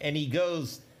 And he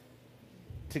goes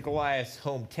to Goliath's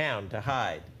hometown to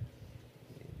hide.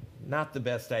 Not the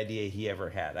best idea he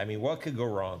ever had. I mean, what could go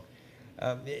wrong?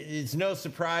 It's no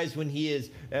surprise when he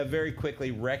is very quickly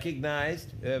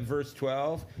recognized. Verse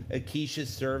 12,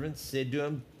 Achish's servant said to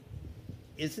him,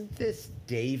 "Isn't this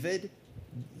David,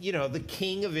 the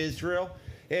king of Israel?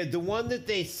 The one that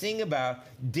they sing about.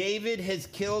 David has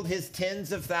killed his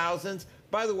tens of thousands."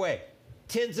 By the way,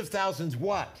 tens of thousands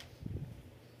what?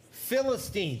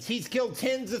 Philistines. He's killed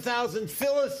tens of thousands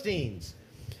Philistines.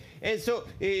 And so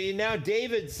now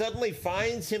David suddenly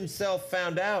finds himself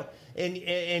found out,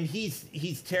 and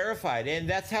he's terrified. And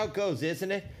that's how it goes,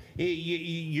 isn't it?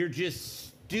 You're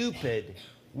just stupid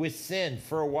with sin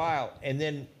for a while, and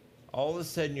then all of a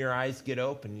sudden your eyes get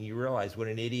open and you realize what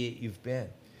an idiot you've been.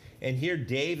 And here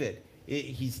David,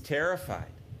 he's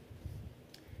terrified.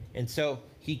 And so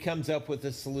he comes up with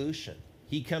a solution.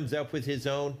 He comes up with his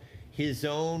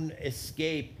own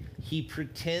escape. He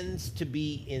pretends to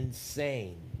be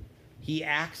insane. He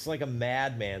acts like a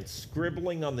madman,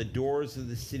 scribbling on the doors of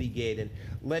the city gate and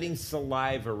letting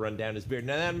saliva run down his beard.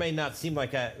 Now, that may not seem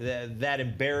like that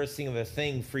embarrassing of a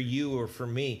thing for you or for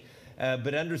me,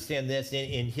 but understand this,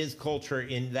 in his culture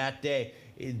in that day,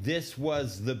 this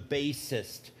was the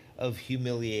basest of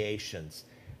humiliations.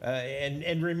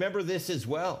 And remember this as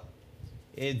well.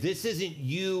 This isn't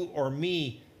you or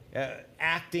me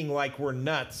acting like we're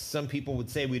nuts. Some people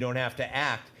would say we don't have to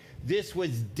act. This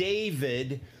was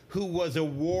David, who was a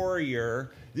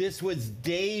warrior. This was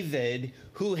David,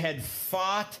 who had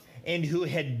fought and who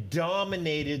had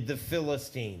dominated the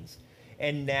Philistines.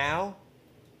 And now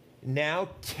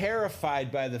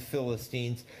terrified by the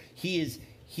Philistines, he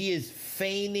is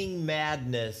feigning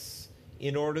madness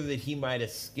in order that he might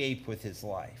escape with his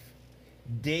life.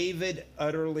 David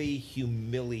utterly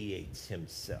humiliates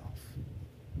himself.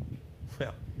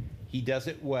 Well, He does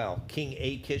it well. King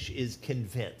Achish is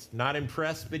convinced. Not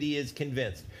impressed, but he is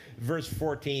convinced. Verse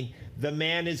 14, the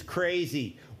man is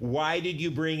crazy. Why did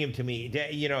you bring him to me?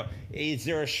 You know, is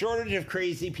there a shortage of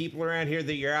crazy people around here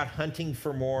that you're out hunting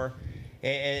for more?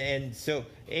 And so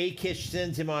Achish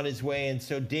sends him on his way. And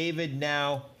so David,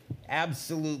 now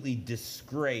absolutely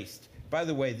disgraced. By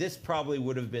the way, this probably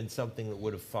would have been something that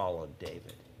would have followed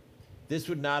David. This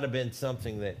would not have been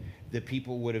something that the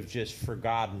people would have just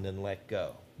forgotten and let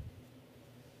go.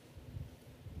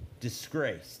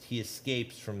 Disgraced, he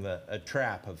escapes from a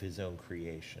trap of his own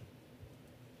creation.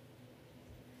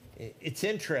 It's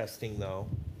interesting, though,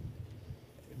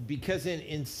 because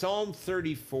in Psalm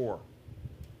 34,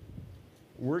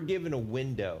 we're given a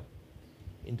window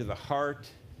into the heart,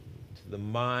 to the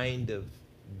mind of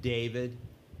David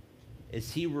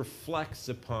as he reflects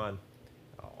upon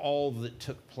all that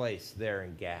took place there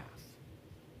in Gath.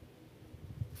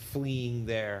 Fleeing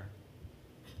there,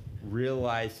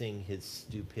 realizing his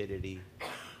stupidity,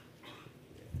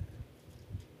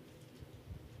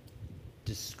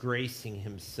 disgracing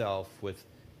himself with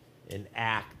an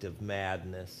act of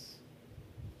madness.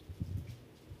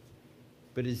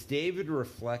 But as David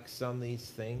reflects on these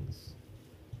things,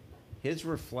 his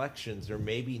reflections are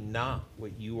maybe not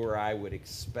what you or I would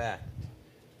expect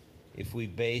if we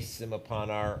base them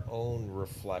upon our own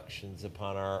reflections,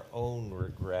 upon our own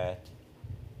regret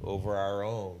over our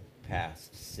own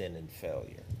past sin and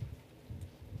failure.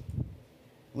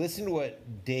 Listen to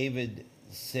what David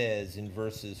says in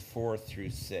verses 4 through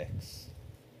 6.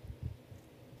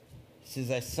 He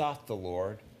says, I sought the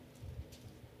Lord.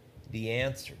 He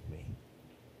answered me,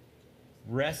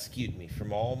 rescued me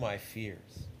from all my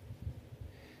fears.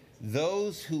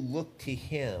 Those who look to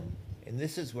him, and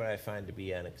this is what I find to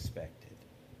be unexpected,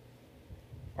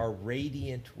 are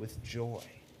radiant with joy.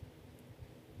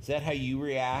 Is that how you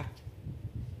react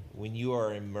when you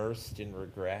are immersed in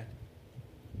regret?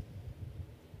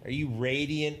 Are you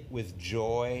radiant with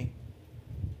joy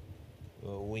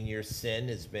when your sin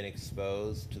has been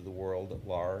exposed to the world at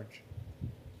large?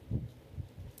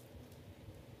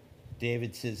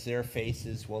 David says their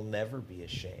faces will never be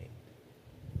ashamed.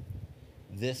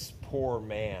 This poor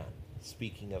man,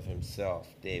 speaking of himself,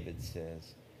 David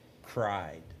says,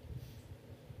 cried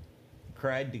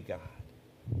to God.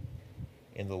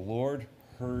 And the Lord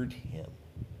heard him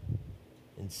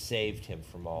and saved him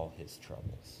from all his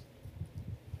troubles.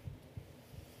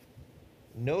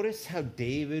 Notice how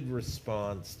David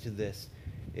responds to this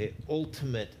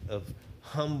ultimate of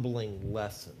humbling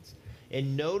lessons.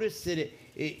 And notice that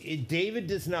David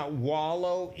does not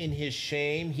wallow in his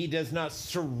shame. He does not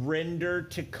surrender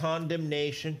to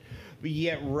condemnation. But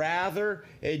yet rather,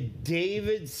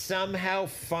 David somehow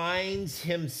finds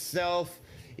himself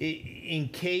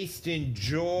encased in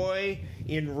joy,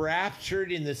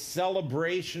 enraptured in the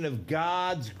celebration of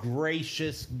God's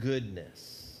gracious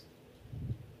goodness.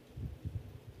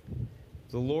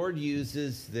 The Lord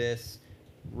uses this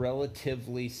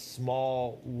relatively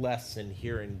small lesson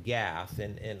here in Gath,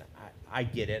 and I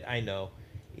get it, I know.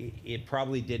 It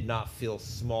probably did not feel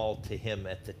small to him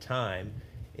at the time.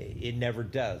 It never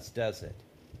does it?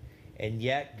 And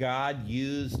yet God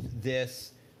used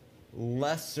this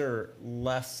lesser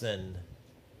lesson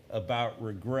about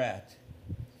regret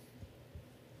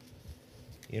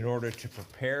in order to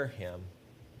prepare him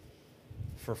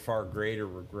for far greater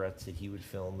regrets that he would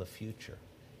feel in the future.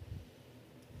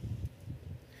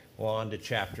 Well, on to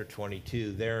chapter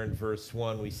 22. There in verse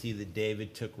 1, we see that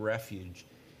David took refuge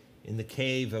in the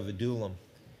cave of Adullam,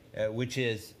 which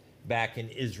is back in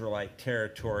Israelite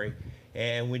territory.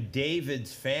 And when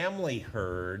David's family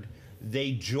heard,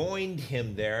 they joined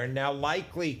him there. And now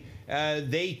likely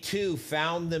they too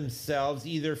found themselves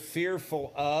either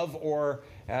fearful of or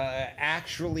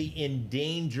actually in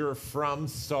danger from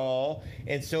Saul.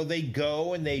 And so they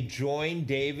go and they join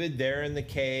David there in the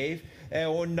cave.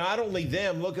 Well, not only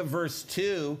them, look at verse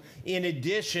 2. In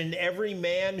addition, every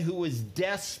man who was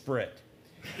desperate,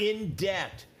 in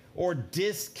debt, or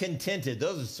discontented.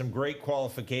 Those are some great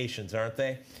qualifications, aren't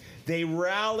they? They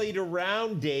rallied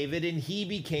around David and he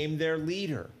became their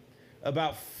leader.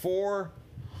 About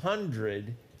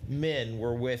 400 men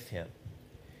were with him.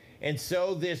 And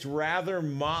so this rather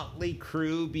motley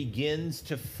crew begins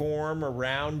to form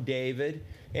around David.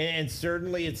 And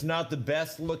certainly it's not the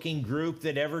best looking group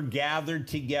that ever gathered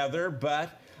together,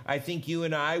 but I think you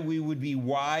and I, we would be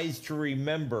wise to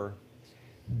remember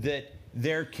that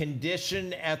their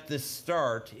condition at the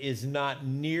start is not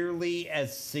nearly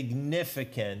as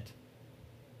significant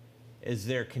as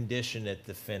their condition at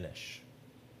the finish.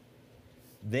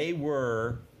 They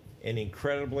were an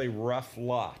incredibly rough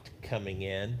lot coming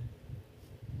in.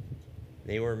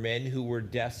 They were men who were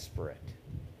desperate,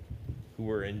 who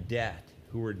were in debt,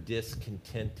 who were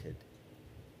discontented.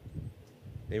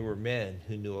 They were men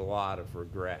who knew a lot of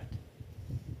regret.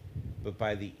 But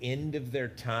by the end of their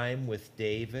time with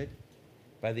David,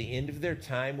 by the end of their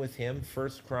time with him, 1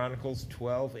 Chronicles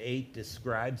 12:8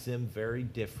 describes them very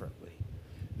differently.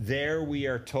 There we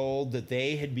are told that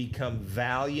they had become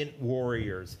valiant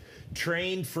warriors,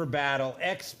 trained for battle,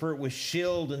 expert with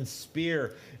shield and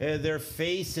spear. Their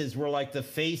faces were like the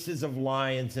faces of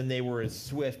lions, and they were as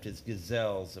swift as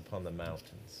gazelles upon the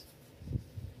mountains.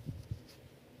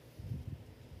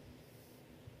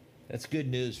 That's good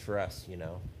news for us, you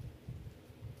know.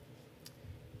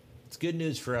 It's good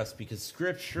news for us because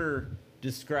Scripture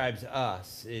describes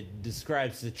us. It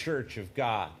describes the church of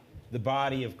God, the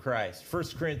body of Christ. 1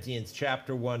 Corinthians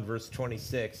chapter 1, verse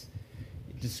 26.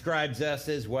 It describes us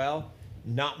as well.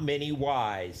 Not many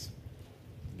wise.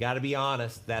 Got to be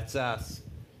honest, that's us.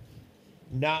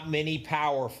 Not many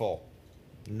powerful.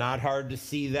 Not hard to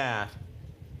see that.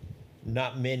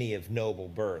 Not many of noble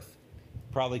birth.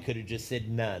 Probably could have just said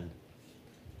none.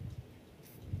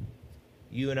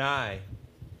 You and I,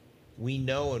 we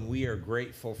know and we are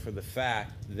grateful for the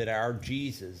fact that our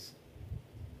Jesus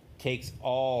takes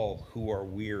all who are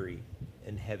weary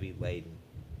and heavy laden.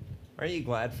 Aren't you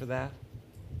glad for that?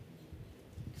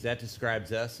 Because that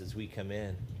describes us as we come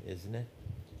in, isn't it?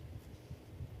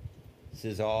 It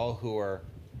says, all who are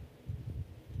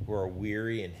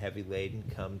weary and heavy laden,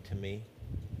 come to me.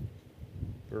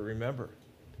 But remember,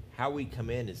 how we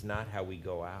come in is not how we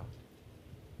go out.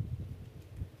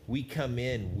 We come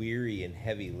in weary and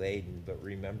heavy laden, but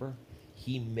remember,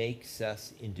 he makes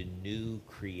us into new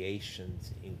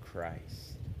creations in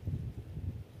Christ.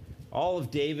 All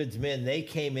of David's men, they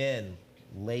came in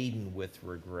laden with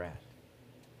regret.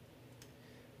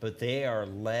 But they are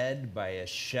led by a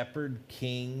shepherd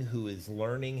king who is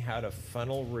learning how to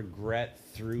funnel regret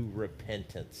through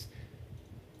repentance.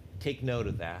 Take note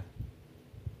of that.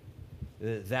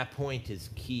 That point is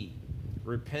key.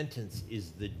 Repentance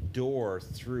is the door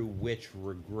through which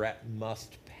regret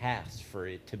must pass for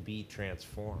it to be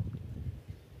transformed.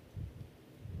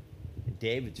 And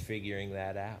David's figuring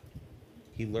that out.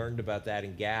 He learned about that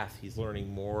in Gath. He's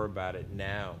learning more about it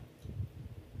now.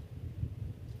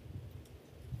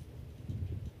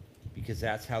 Because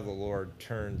that's how the Lord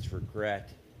turns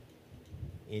regret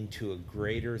into a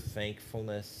greater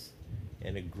thankfulness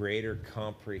and a greater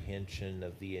comprehension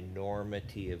of the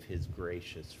enormity of his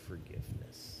gracious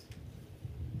forgiveness.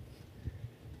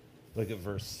 Look at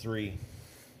verse 3.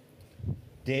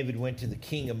 David went to the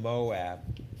king of Moab,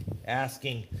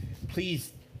 asking,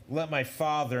 please let my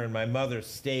father and my mother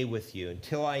stay with you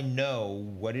until I know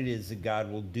what it is that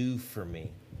God will do for me.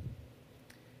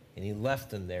 And he left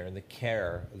them there in the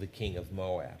care of the king of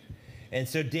Moab. And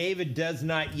so David does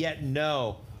not yet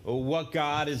know what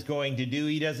God is going to do.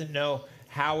 He doesn't know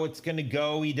how it's going to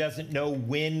go. He doesn't know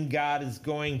when God is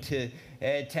going to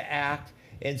act.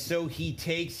 And so he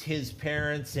takes his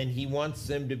parents and he wants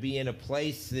them to be in a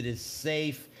place that is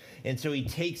safe. And so he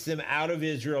takes them out of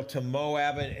Israel to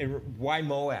Moab. And why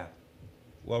Moab?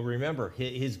 Well, remember,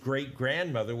 his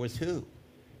great-grandmother was who?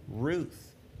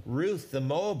 Ruth. Ruth, the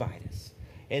Moabitess.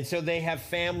 And so they have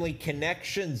family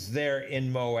connections there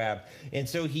in Moab. And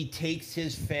so he takes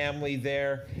his family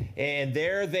there. And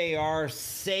there they are,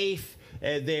 safe.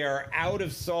 They are out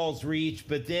of Saul's reach.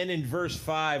 But then in verse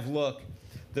 5, look,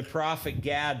 the prophet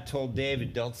Gad told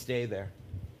David, don't stay there.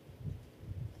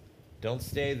 Don't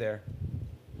stay there.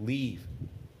 Leave.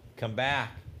 Come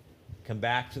back. Come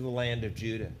back to the land of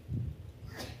Judah.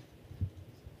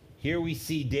 Here we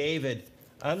see David,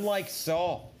 unlike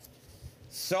Saul.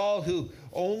 Saul, who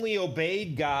only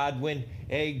obeyed God when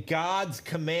God's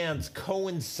commands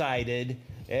coincided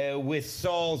with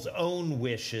Saul's own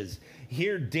wishes.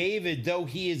 Here, David, though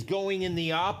he is going in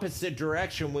the opposite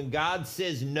direction, when God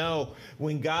says no,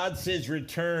 when God says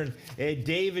return,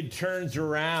 David turns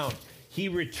around. He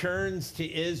returns to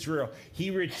Israel.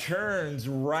 He returns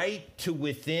right to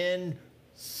within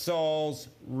Saul's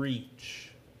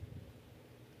reach.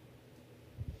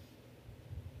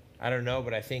 I don't know,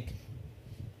 but I think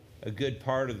a good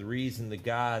part of the reason that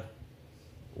God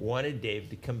wanted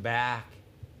David to come back,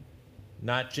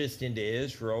 not just into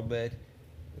Israel, but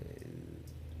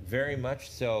very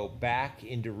much so back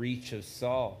into reach of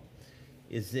Saul,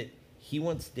 is that he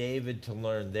wants David to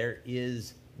learn there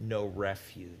is no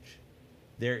refuge.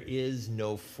 There is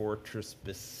no fortress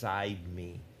beside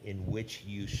me in which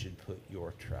you should put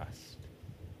your trust.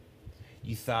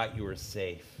 You thought you were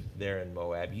safe there in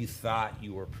Moab. You thought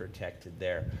you were protected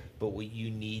there. But what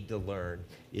you need to learn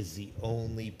is the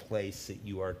only place that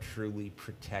you are truly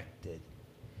protected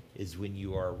is when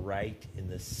you are right in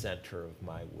the center of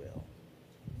my will.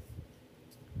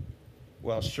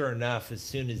 Well, sure enough, as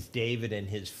soon as David and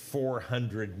his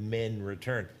 400 men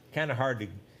returned, kind of hard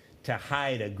to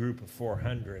hide a group of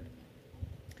 400.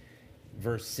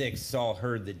 Verse 6, Saul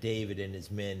heard that David and his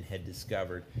men had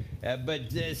discovered.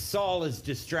 But Saul is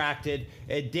distracted.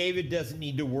 David doesn't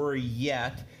need to worry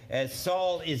yet.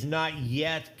 Saul is not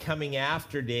yet coming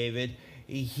after David.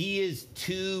 He is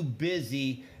too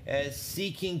busy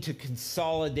seeking to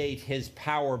consolidate his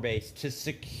power base, to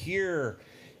secure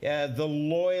the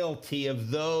loyalty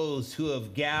of those who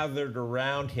have gathered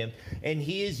around him. And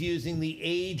he is using the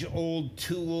age-old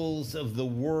tools of the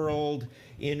world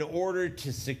in order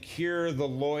to secure the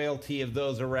loyalty of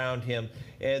those around him,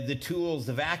 the tools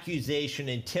of accusation,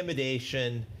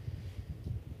 intimidation,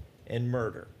 and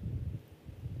murder.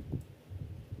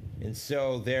 And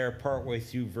so there, partway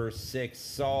through verse 6,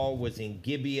 Saul was in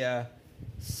Gibeah,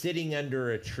 sitting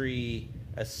under a tree,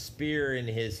 a spear in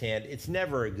his hand. It's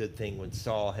never a good thing when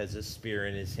Saul has a spear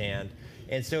in his hand.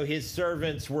 And so his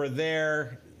servants were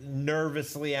there,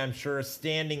 nervously, I'm sure,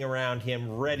 standing around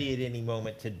him, ready at any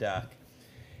moment to duck.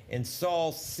 And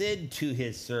Saul said to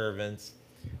his servants,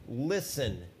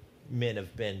 "Listen, men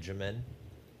of Benjamin."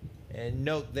 And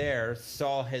note there,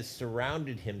 Saul has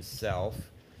surrounded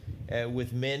himself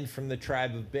with men from the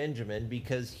tribe of Benjamin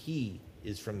because he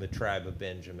is from the tribe of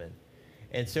Benjamin.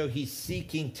 And so he's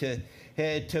seeking to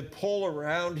pull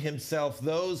around himself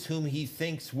those whom he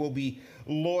thinks will be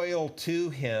loyal to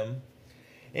him.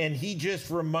 And he just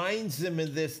reminds them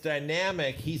of this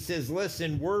dynamic. He says,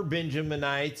 listen, we're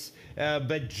Benjaminites,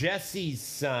 but Jesse's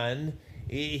son,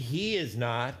 he is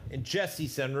not. And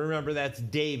Jesse's son, remember, that's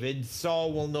David.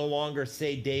 Saul will no longer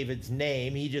say David's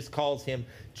name. He just calls him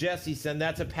Jesse's son.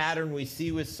 That's a pattern we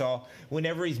see with Saul.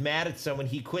 Whenever he's mad at someone,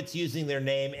 he quits using their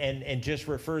name and just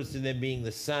refers to them being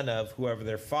the son of whoever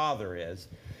their father is.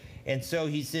 And so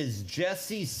he says,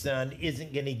 Jesse's son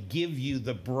isn't going to give you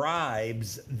the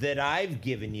bribes that I've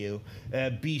given you.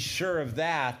 Be sure of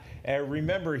that.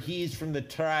 Remember, he's from the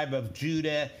tribe of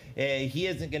Judah. He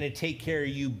isn't going to take care of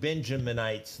you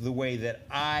Benjaminites the way that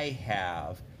I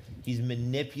have. He's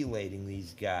manipulating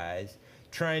these guys,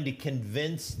 trying to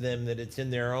convince them that it's in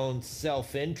their own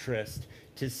self-interest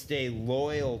to stay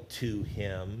loyal to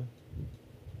him.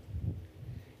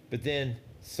 But then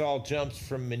Saul jumps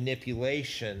from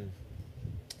manipulation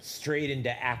straight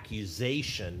into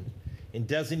accusation and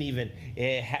doesn't even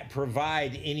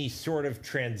provide any sort of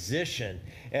transition.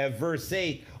 Verse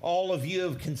 8, all of you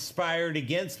have conspired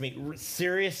against me.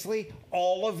 Seriously?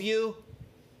 All of you?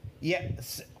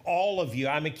 Yes, all of you.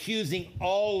 I'm accusing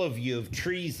all of you of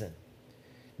treason.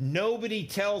 Nobody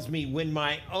tells me when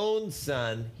my own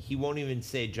son, he won't even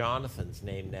say Jonathan's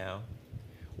name now,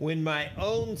 when my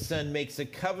own son makes a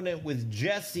covenant with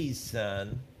Jesse's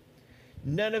son,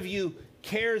 none of you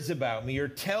cares about me or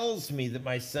tells me that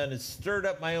my son has stirred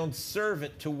up my own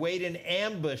servant to wait in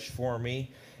ambush for me,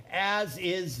 as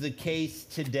is the case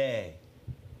today.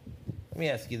 Let me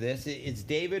ask you this. Is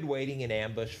David waiting in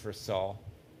ambush for Saul?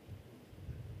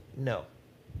 No.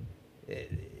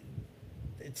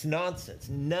 It's nonsense.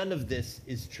 None of this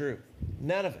is true.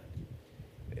 None of it.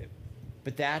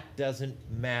 But that doesn't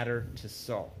matter to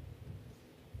Saul.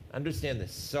 Understand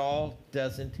this. Saul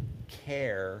doesn't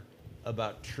care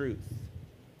about truth.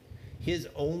 His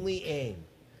only aim,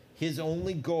 his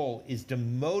only goal is to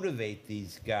motivate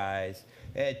these guys,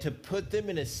 to put them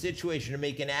in a situation, to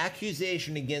make an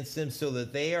accusation against them so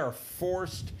that they are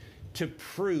forced to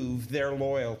prove their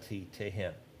loyalty to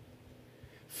him.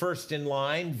 First in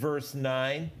line, verse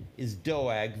 9, is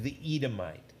Doeg the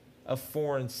Edomite, a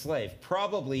foreign slave,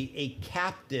 probably a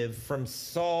captive from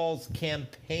Saul's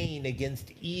campaign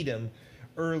against Edom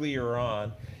earlier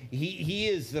on. He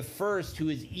is the first who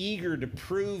is eager to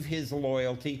prove his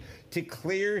loyalty, to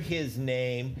clear his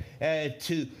name,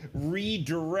 to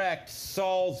redirect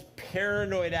Saul's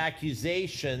paranoid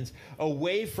accusations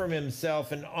away from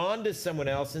himself and onto someone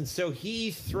else. And so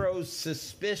he throws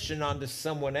suspicion onto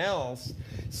someone else,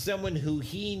 someone who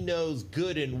he knows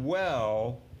good and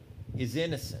well is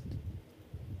innocent.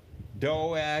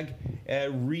 Doeg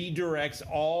redirects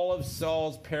all of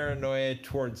Saul's paranoia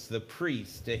towards the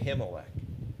priest, Ahimelech.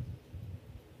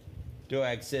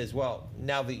 Doeg says, well,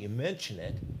 now that you mention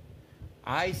it,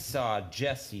 I saw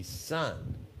Jesse's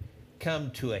son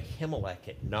come to Ahimelech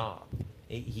at Nob.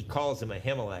 He calls him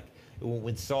Ahimelech.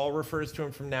 When Saul refers to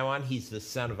him from now on, he's the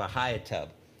son of Ahitub.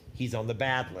 He's on the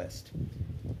bad list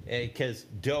because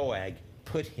Doeg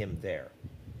put him there.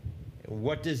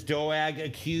 What does Doeg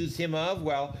accuse him of?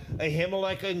 Well,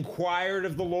 Ahimelech inquired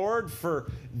of the Lord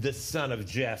for the son of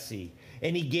Jesse,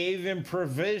 and he gave him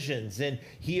provisions, and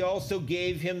he also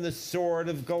gave him the sword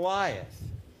of Goliath.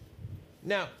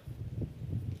 Now,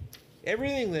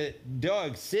 everything that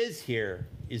Doeg says here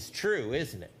is true,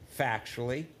 isn't it?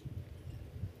 Factually.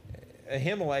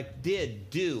 Ahimelech did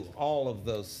do all of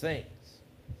those things.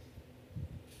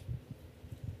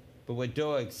 But what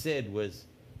Doeg said was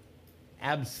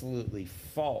absolutely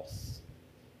false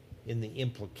in the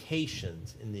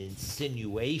implications, in the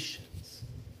insinuations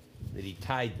that he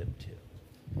tied them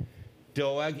to.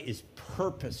 Doeg is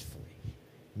purposefully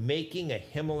making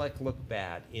Ahimelech look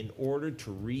bad in order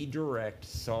to redirect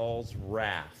Saul's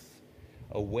wrath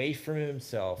away from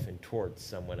himself and towards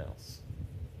someone else.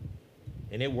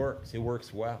 And it works. It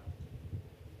works well.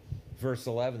 Verse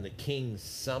 11, the king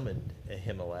summoned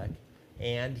Ahimelech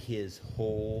and his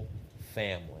whole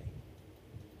family.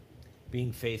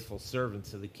 Being faithful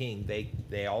servants of the king,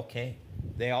 they all came.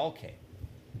 They all came.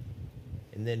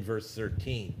 And then verse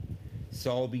 13,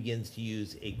 Saul begins to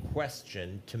use a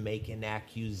question to make an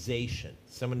accusation.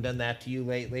 Someone done that to you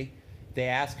lately? They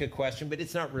ask a question, but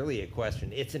it's not really a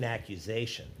question. It's an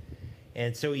accusation.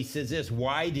 And so he says this,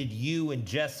 why did you and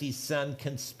Jesse's son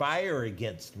conspire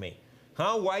against me?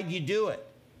 Huh? Why'd you do it?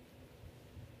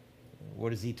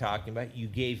 What is he talking about? You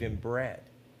gave him bread,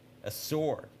 a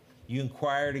sword. You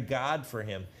inquired of God for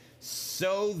him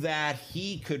so that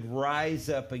he could rise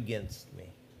up against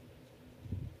me.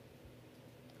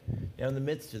 Now, in the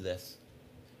midst of this,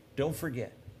 don't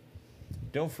forget,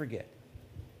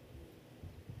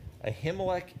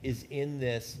 Ahimelech is in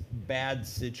this bad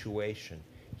situation.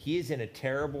 He is in a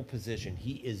terrible position.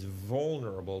 He is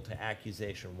vulnerable to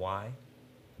accusation. Why?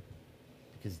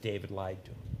 Because David lied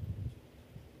to him.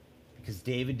 Because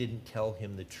David didn't tell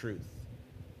him the truth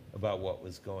about what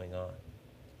was going on.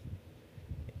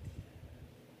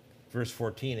 Verse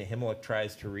 14, Ahimelech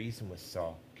tries to reason with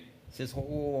Saul. He says,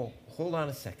 hold on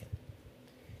a second.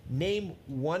 Name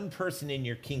one person in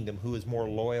your kingdom who is more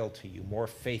loyal to you, more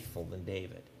faithful than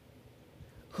David.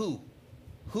 Who?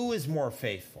 Who is more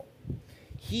faithful?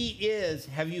 He is,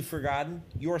 have you forgotten,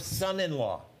 your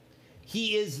son-in-law.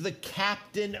 He is the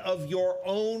captain of your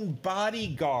own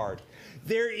bodyguard.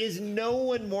 There is no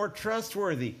one more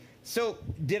trustworthy. So,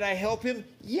 did I help him?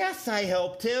 Yes, I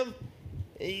helped him.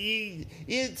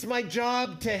 It's my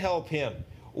job to help him.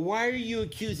 Why are you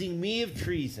accusing me of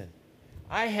treason?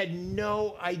 I had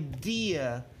no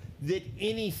idea that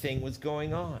anything was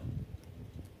going on.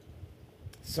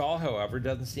 Saul, however,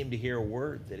 doesn't seem to hear a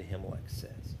word that Ahimelech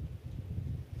says.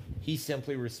 He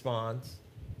simply responds,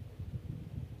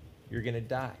 you're going to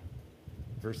die.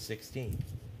 Verse 16,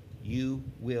 you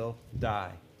will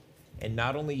die. And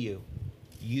not only you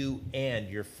and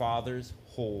your father's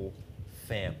whole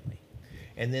family.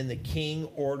 And then the king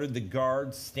ordered the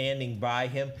guards standing by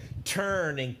him,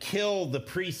 turn and kill the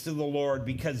priests of the Lord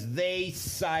because they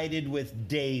sided with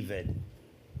David.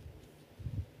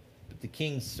 But the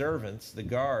king's servants, the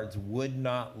guards, would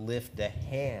not lift a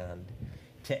hand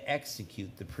to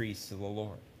execute the priests of the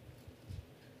Lord.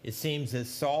 It seems that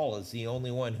Saul is the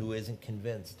only one who isn't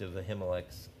convinced of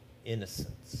Ahimelech's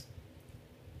innocence.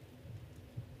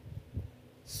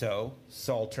 So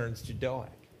Saul turns to Doeg,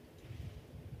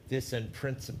 this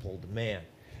unprincipled man,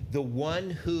 the one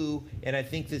who, and I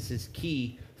think this is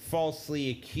key,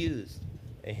 falsely accused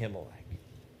Ahimelech.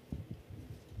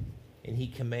 And he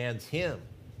commands him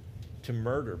to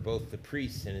murder both the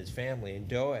priests and his family. And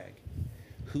Doeg,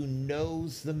 who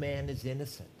knows the man is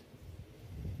innocent,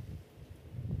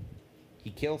 he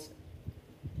kills him.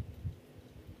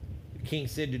 The king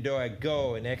said to Doeg,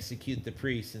 go and execute the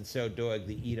priests. And so Doeg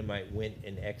the Edomite went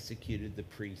and executed the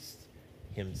priests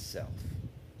himself.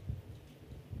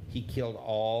 He killed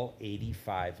all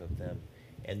 85 of them,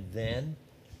 and then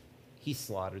he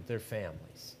slaughtered their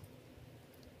families.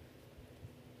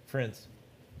 Friends,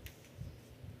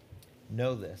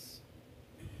 know this.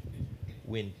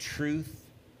 When truth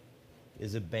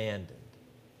is abandoned,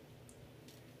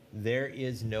 there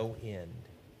is no end.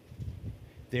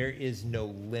 There is no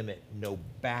limit, no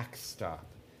backstop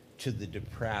to the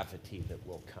depravity that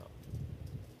will come.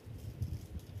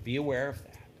 Be aware of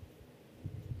that.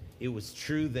 It was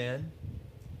true then,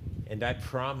 and I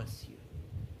promise you,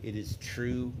 it is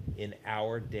true in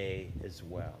our day as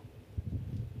well.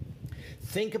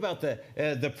 Think about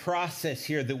the process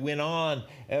here that went on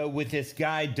with this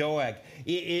guy Doeg.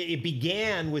 It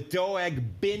began with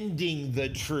Doeg bending the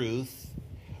truth,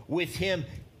 with him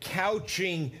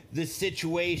couching the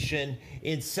situation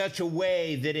in such a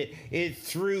way that it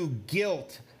threw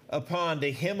guilt upon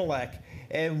Ahimelech,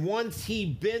 And once he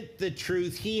bent the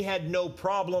truth, he had no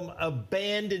problem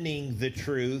abandoning the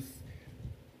truth.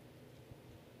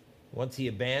 Once he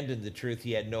abandoned the truth,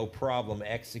 he had no problem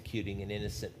executing an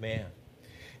innocent man.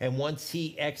 And once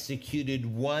he executed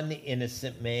one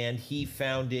innocent man, he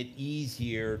found it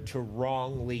easier to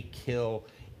wrongly kill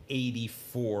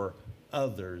 84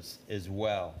 others as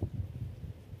well.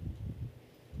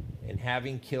 And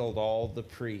having killed all the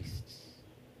priests,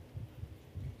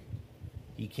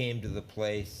 he came to the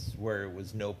place where it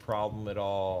was no problem at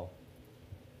all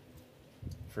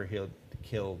for him to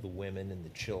kill the women and the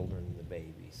children and the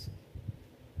babies.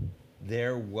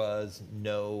 There was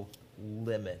no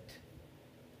limit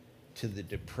to the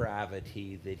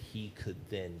depravity that he could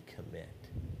then commit.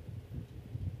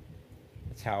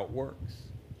 That's how it works.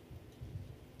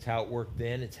 It's how it worked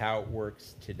then, it's how it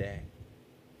works today.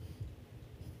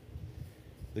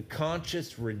 The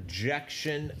conscious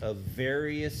rejection of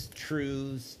various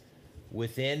truths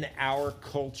within our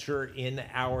culture in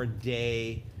our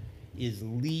day is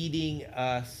leading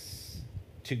us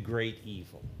to great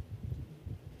evil.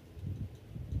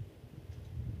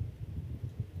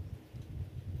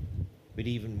 But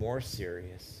even more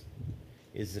serious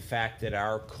is the fact that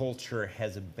our culture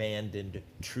has abandoned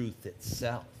truth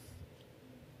itself.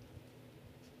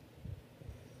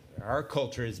 Our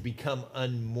culture has become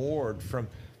unmoored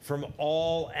from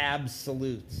all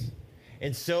absolutes.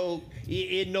 And so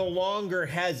it no longer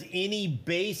has any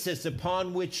basis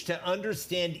upon which to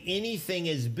understand anything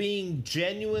as being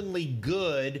genuinely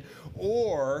good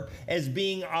or as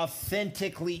being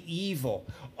authentically evil.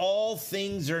 All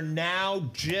things are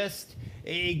now just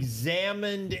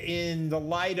examined in the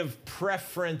light of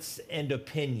preference and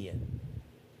opinion.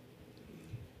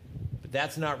 But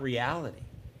that's not reality.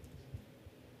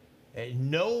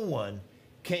 No one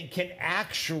can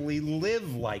actually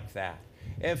live like that.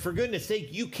 And for goodness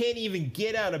sake, you can't even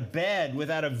get out of bed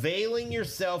without availing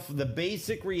yourself of the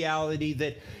basic reality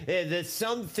that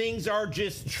some things are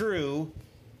just true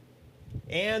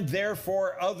and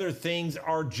therefore other things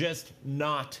are just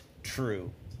not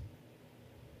true.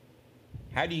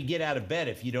 How do you get out of bed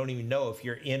if you don't even know if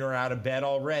you're in or out of bed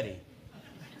already?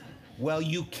 Well,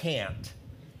 you can't.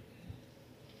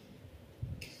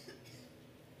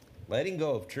 Letting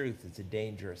go of truth is a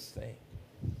dangerous thing.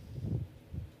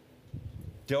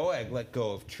 Doeg let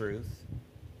go of truth,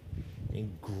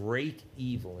 and great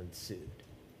evil ensued.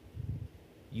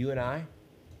 You and I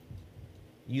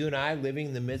living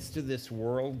in the midst of this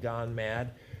world gone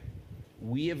mad,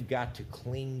 we have got to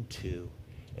cling to,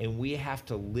 and we have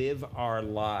to live our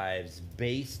lives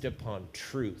based upon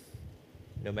truth,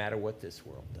 no matter what this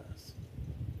world does.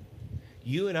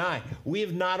 You and I, we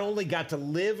have not only got to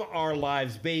live our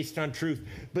lives based on truth,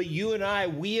 but you and I,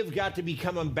 we have got to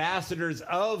become ambassadors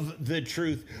of the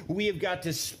truth. We have got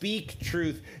to speak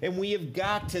truth, and we have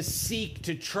got to seek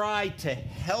to try to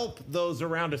help those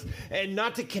around us, and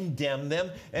not to condemn them,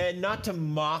 and not to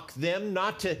mock them,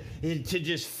 not to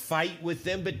just fight with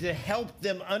them, but to help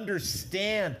them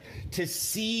understand, to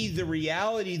see the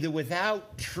reality that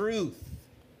without truth,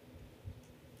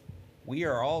 we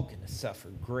are all going to suffer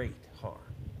great harm.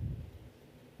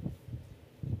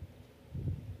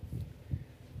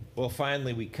 Well,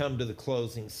 finally, we come to the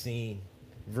closing scene.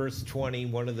 Verse 20,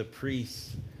 one of the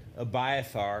priests,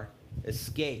 Abiathar,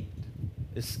 escaped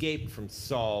from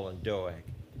Saul and Doeg.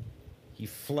 He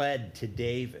fled to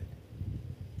David.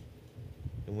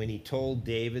 And when he told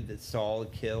David that Saul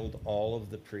had killed all of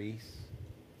the priests,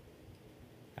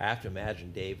 I have to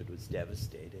imagine David was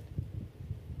devastated.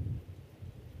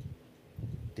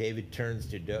 David turns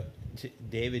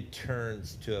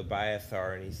to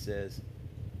Abiathar and he says,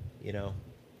 you know,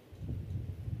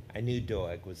 I knew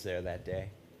Doeg was there that day,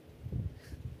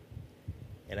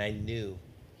 and I knew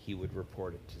he would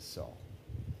report it to Saul.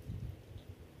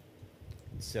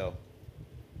 So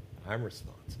I'm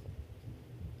responsible.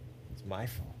 It's my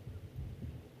fault.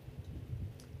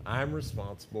 I'm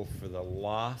responsible for the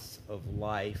loss of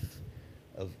life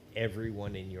of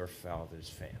everyone in your father's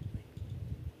family.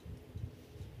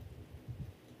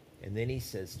 And then he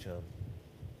says to him,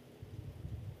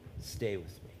 stay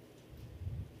with me.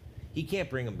 He can't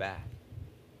bring him back.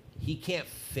 He can't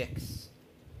fix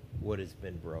what has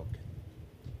been broken.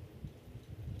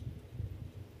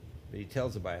 But he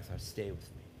tells Abiathar, stay with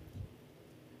me.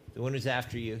 The one who's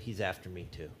after you, he's after me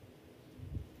too.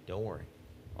 Don't worry,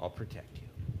 I'll protect you.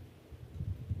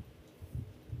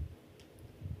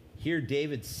 Here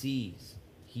David sees,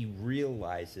 he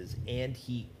realizes, and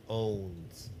he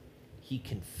owns. He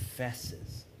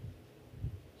confesses.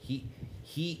 He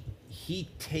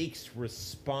takes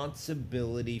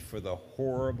responsibility for the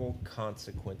horrible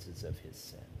consequences of his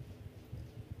sin.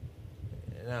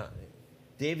 Now,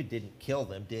 David didn't kill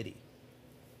them, did he?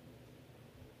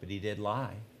 But he did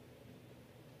lie.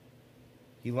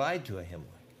 He lied to Ahimelech.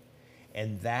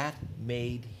 And that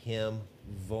made him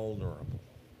vulnerable.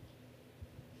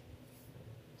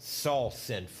 Saul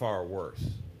sinned far worse.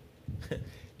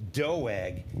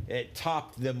 Doeg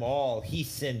topped them all. He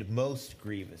sinned most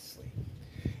grievously.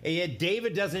 And yet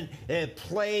David doesn't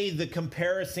play the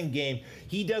comparison game.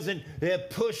 He doesn't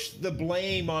push the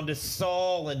blame onto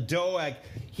Saul and Doeg.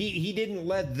 He didn't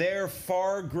let their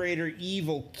far greater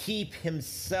evil keep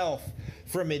himself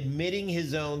from admitting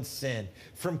his own sin,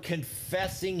 from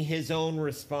confessing his own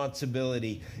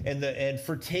responsibility, and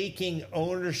for taking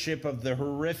ownership of the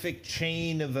horrific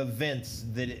chain of events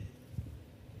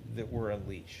that were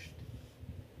unleashed.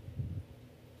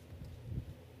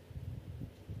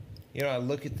 You know, I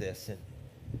look at this,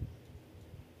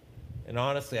 and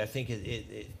honestly, I think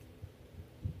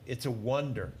it's a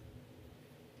wonder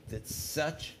that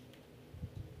such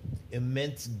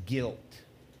immense guilt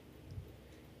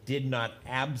did not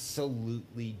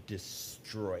absolutely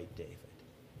destroy David.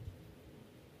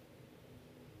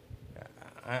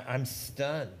 I'm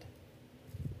stunned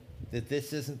that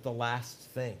this isn't the last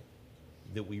thing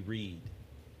that we read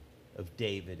of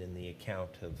David in the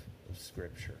account of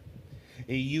Scripture.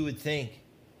 You would think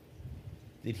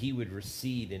that he would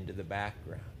recede into the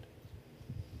background,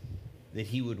 that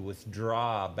he would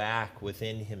withdraw back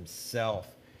within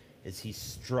himself as he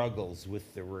struggles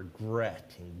with the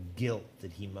regret and guilt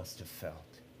that he must have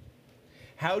felt.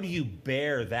 How do you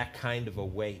bear that kind of a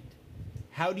weight?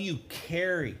 How do you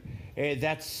carry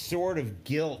that sort of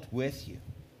guilt with you?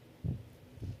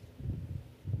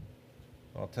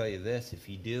 I'll tell you this, if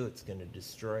you do, it's going to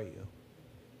destroy you.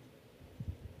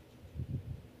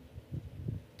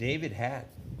 David had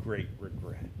great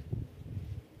regret.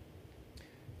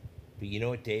 But you know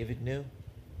what David knew?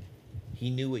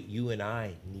 He knew what you and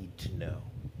I need to know.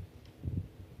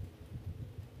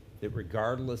 That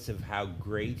regardless of how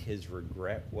great his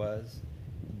regret was,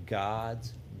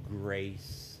 God's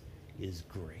grace is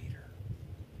greater.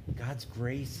 God's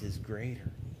grace is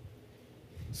greater.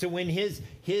 So when his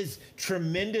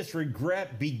tremendous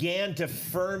regret began to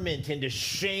ferment into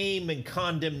shame and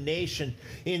condemnation,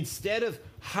 instead of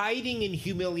hiding in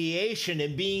humiliation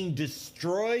and being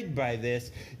destroyed by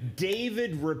this,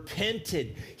 David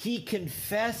repented. He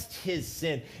confessed his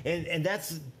sin. And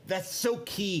that's so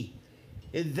key.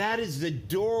 That is the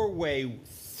doorway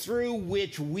through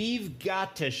which we've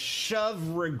got to shove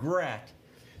regret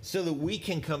so that we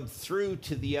can come through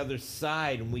to the other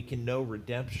side and we can know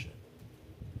redemption.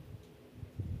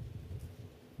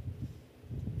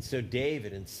 So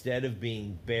David, instead of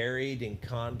being buried in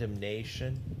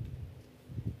condemnation,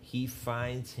 he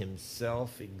finds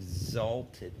himself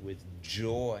exalted with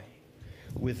joy,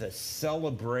 with a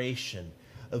celebration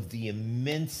of the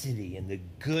immensity and the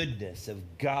goodness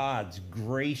of God's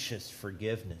gracious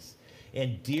forgiveness.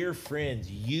 And dear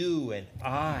friends, you and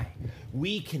I,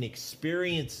 we can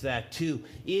experience that too.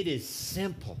 It is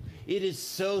simple. It is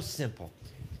so simple.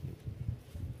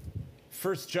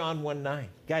 1 John 1:9.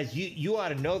 Guys, you ought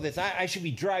to know this. I should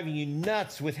be driving you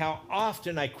nuts with how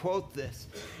often I quote this.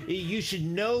 You should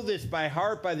know this by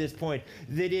heart by this point,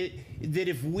 that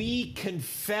if we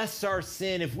confess our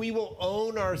sin, if we will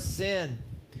own our sin,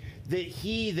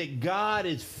 that God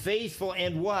is faithful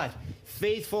and what?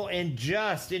 Faithful and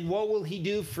just. And what will he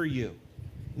do for you?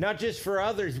 Not just for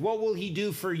others. What will he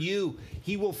do for you?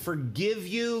 He will forgive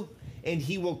you and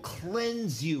he will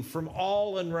cleanse you from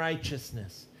all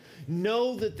unrighteousness.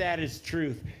 Know that that is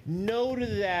truth. Know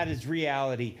that that is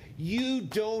reality. You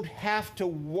don't have to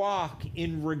walk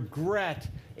in regret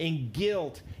and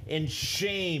guilt and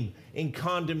shame and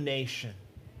condemnation.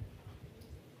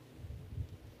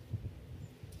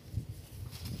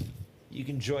 You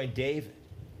can join David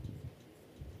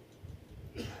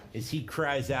as he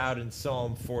cries out in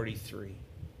Psalm 34.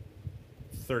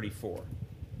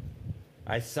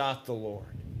 I sought the Lord.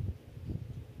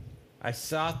 I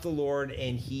sought the Lord,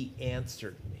 and he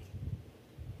answered me.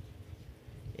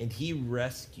 And he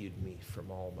rescued me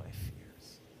from all my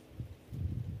fears.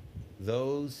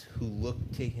 Those who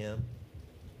look to him,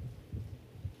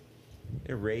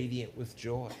 they're radiant with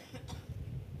joy.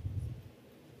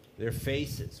 Their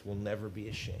faces will never be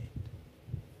ashamed.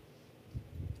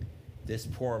 This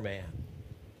poor man,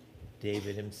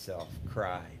 David himself,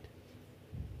 cried,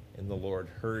 and the Lord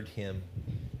heard him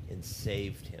and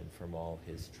saved him from all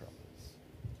his troubles.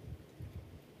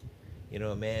 You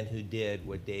know, a man who did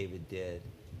what David did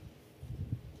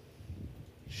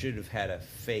should have had a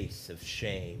face of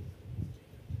shame.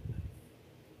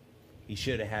 He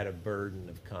should have had a burden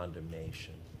of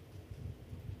condemnation.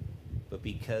 But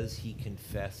because he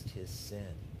confessed his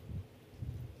sin,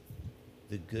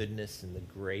 the goodness and the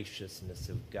graciousness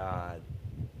of God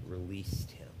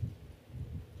released him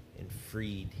and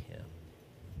freed him,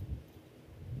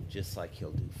 just like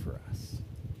he'll do for us.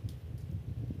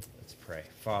 Let's pray.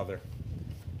 Father,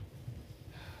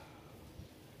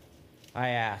 I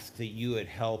ask that you would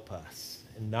help us,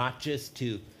 and not just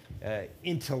to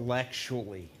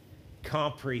intellectually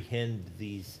comprehend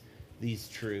these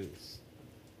truths,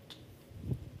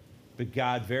 but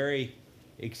God, very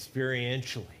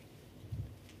experientially,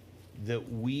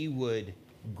 that we would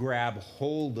grab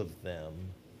hold of them,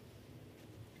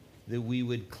 that we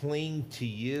would cling to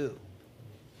you,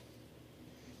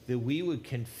 that we would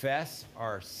confess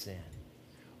our sin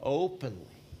openly,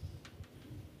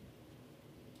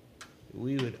 that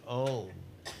we would own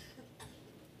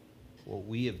what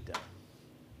we have done,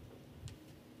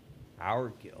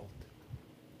 our guilt,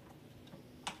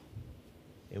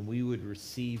 and we would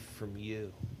receive from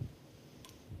you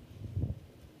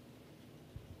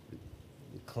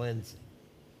the cleansing,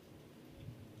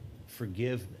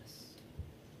 forgiveness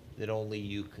that only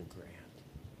you can grant,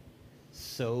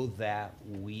 so that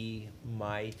we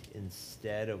might,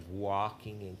 instead of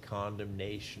walking in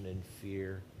condemnation and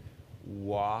fear,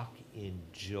 walk in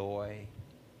joy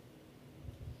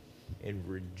and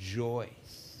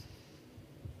rejoice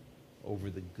over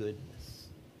the goodness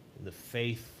and the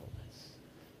faithfulness,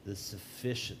 the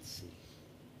sufficiency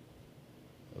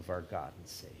of our God and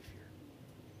Savior.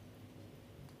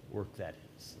 Work that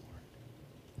in us, Lord.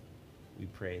 We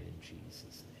pray it in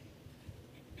Jesus'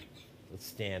 name. Let's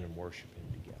stand and worship him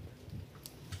together.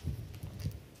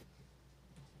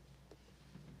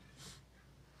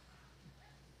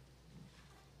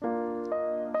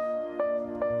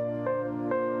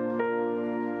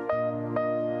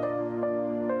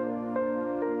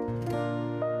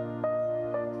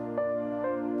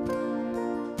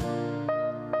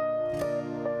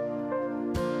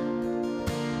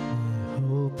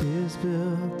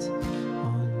 Built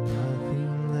on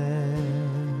nothing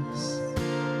less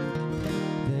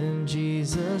than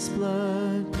Jesus'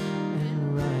 blood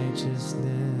and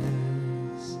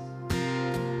righteousness. I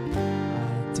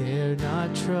dare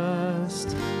not trust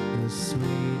the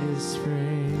sweetest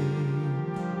frame,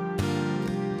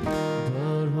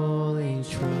 but wholly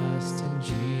trust in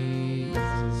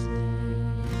Jesus'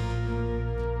 name.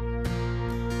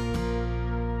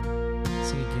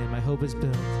 Sing again. My hope is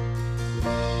built.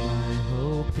 My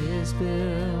hope is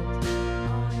built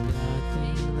on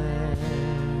nothing less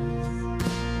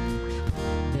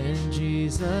than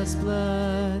Jesus'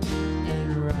 blood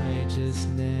and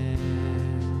righteousness.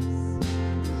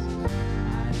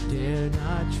 I dare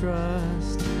not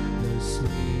trust the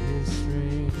sweetest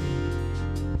ring,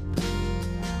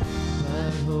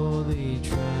 but wholly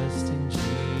trust in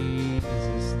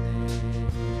Jesus' name.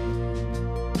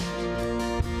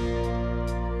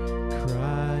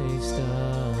 Christ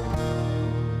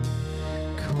alone,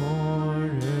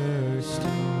 cornerstone,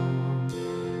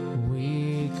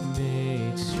 weak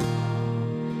made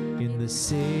strong in the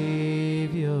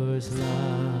Savior's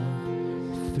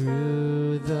love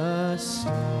through the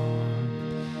storm.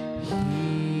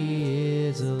 He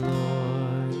is the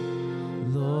Lord,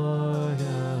 Lord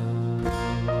of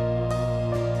all.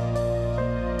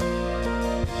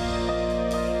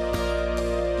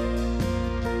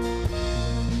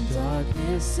 When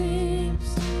darkness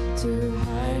seems to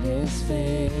hide his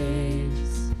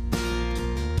face,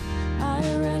 I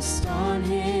rest on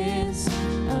his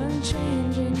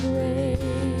unchanging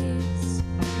grace.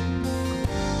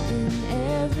 In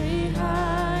every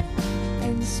high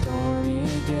and stormy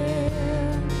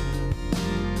gale,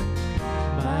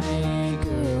 my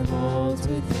anchor holds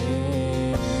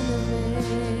within the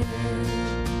veil.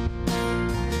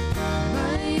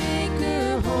 My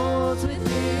anchor holds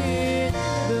within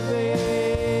the veil.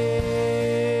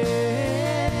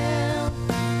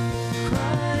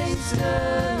 Christ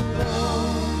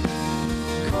alone,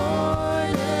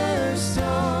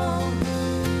 cornerstone,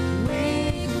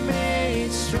 weak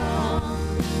made strong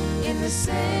in the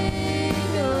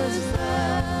Savior's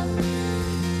love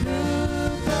through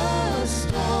the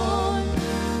storm.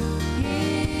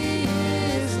 He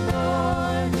is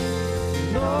Lord,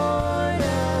 Lord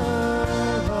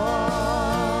of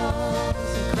all.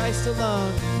 Sing Christ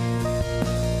alone.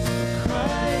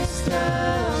 Christ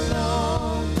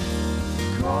alone,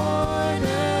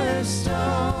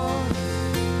 cornerstone,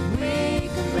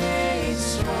 weak made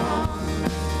strong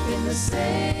in the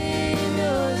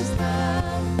Savior's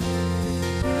love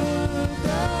through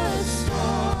the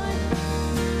storm.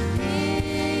 He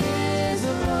is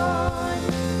the Lord,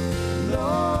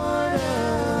 Lord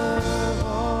of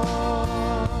all.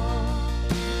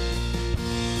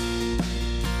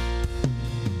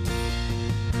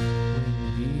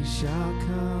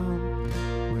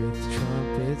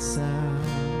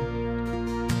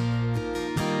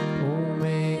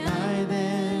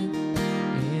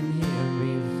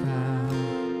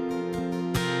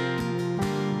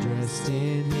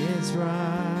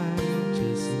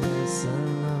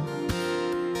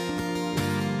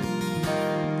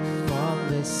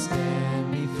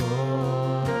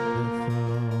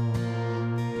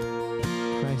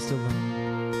 Christ alone,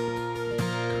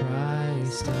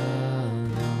 Christ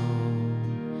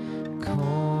alone,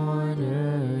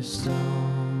 cornerstone,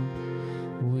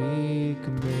 weak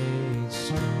made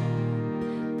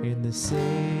strong in the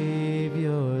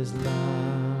Savior's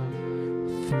love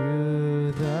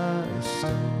through the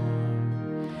storm.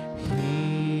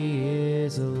 He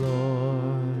is the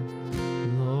Lord,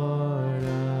 Lord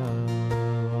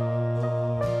of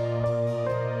all.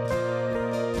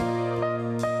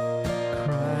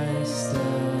 Christ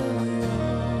alone,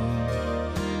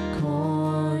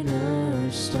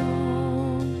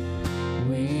 cornerstone,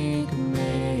 weak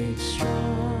made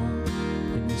strong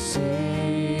in the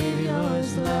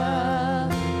Savior's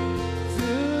love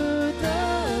through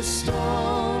the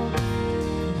storm.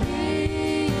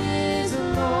 He is the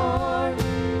Lord,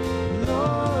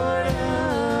 Lord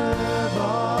of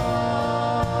all.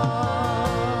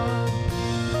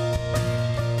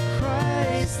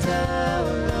 Christ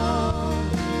alone,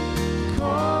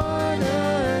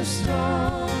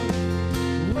 cornerstone,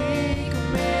 weak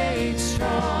made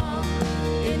strong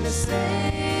in the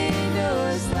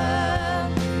Savior's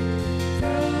love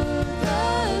through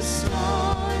the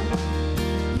storm.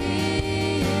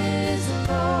 He is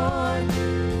the Lord,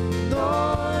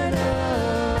 Lord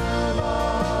of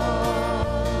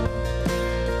all.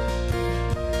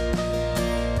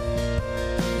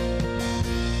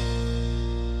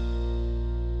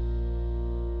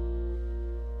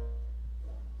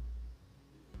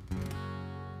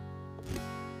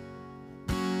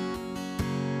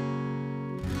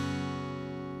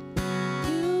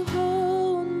 You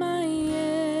hold my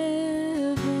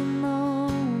every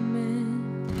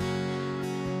moment.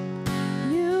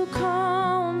 You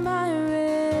calm my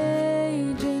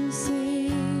raging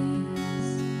seas.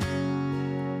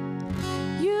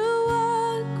 You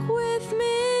walk with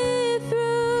me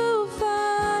through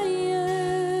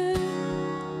fire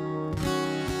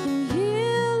and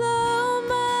heal all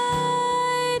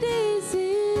my disease.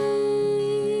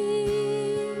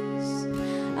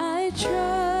 I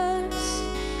trust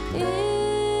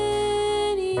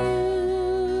in you.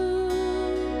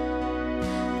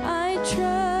 I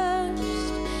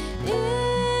trust in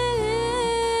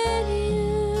you.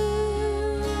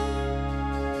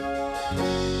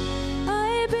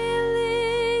 I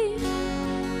believe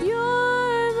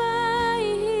you're my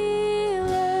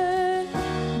healer.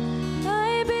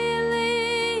 I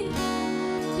believe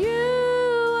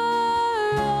you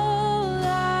are all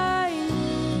I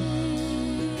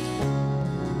need.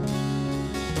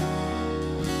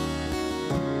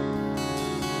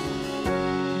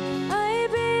 I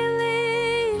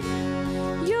believe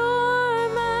you're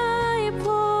my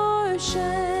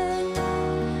portion.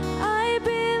 I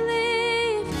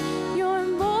believe you're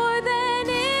more than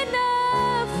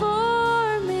enough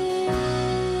for me.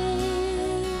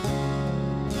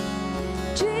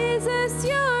 Jesus,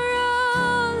 you're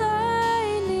all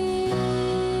I need.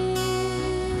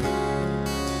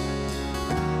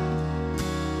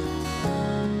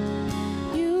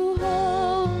 You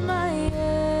hold my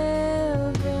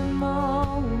every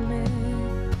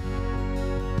moment.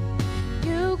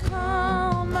 You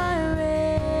calm my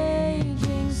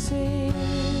raging sea.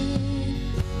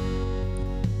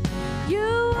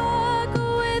 You walk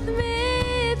with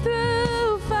me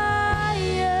through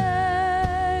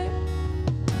fire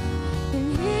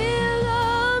and heal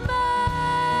all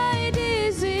my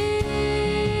disease.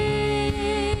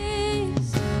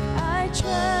 I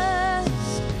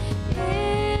trust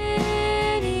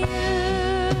in you.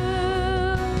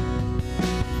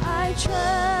 I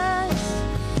trust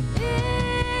in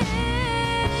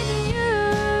you.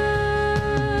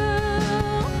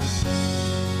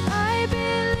 I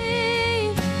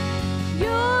believe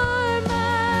you're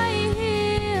my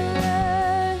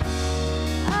healer.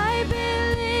 I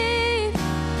believe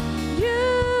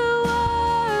you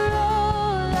are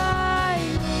all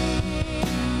I need.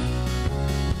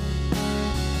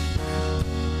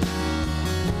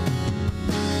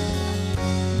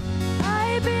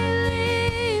 I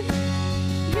believe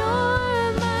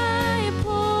you're my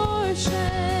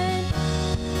portion.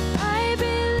 I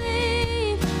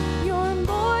believe you're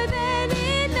more than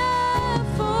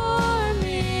enough for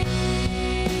me.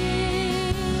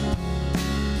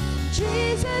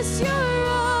 Jesus, you're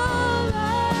all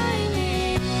I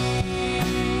need.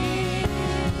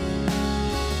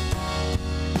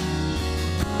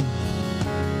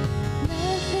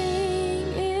 Nothing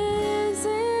is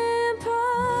impossible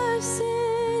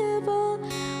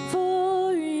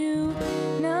for you.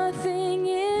 Nothing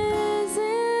is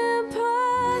impossible.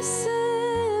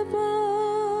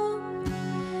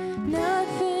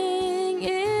 Nothing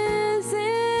is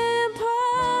impossible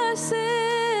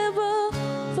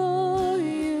for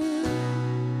you.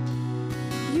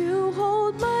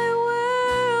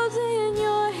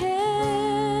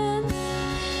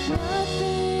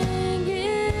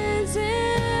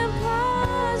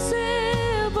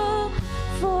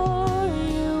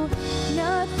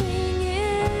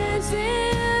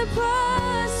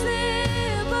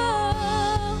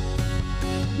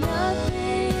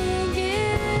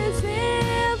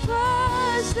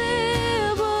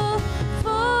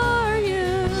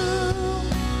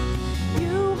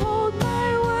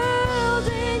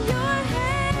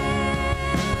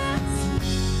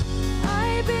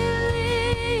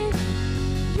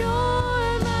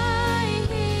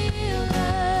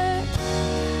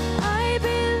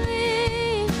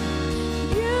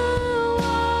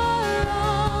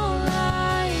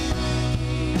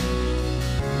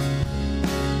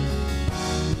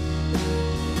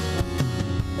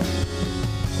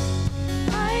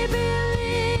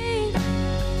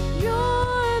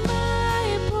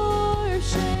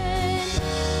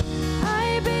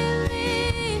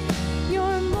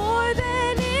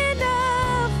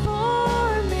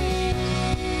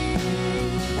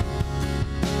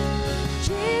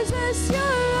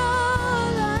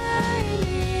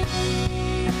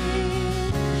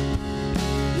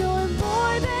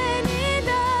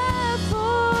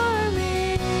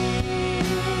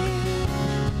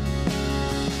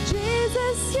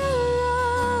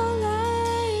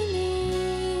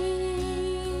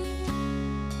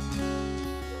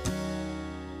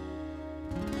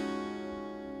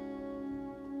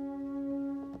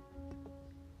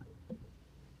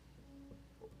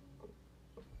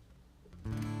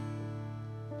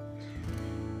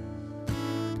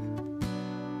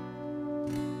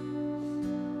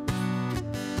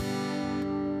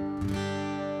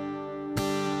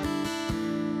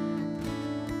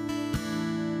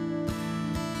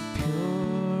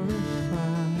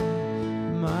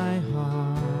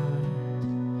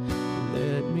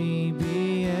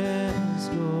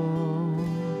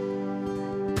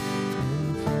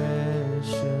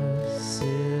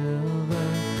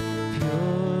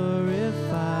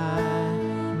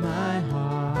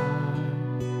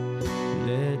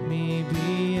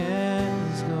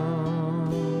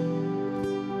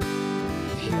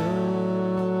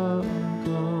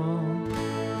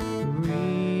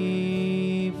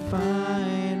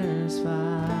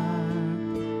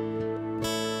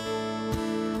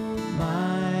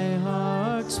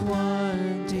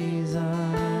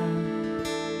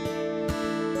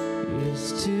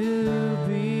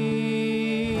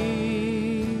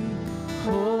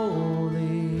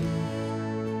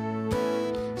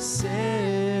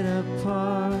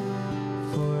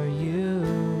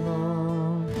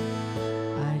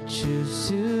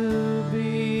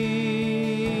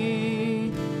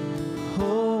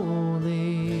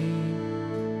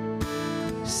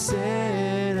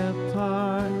 set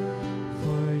apart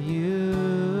for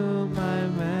you, my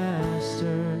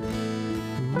master,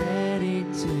 ready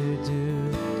to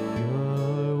do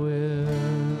your will.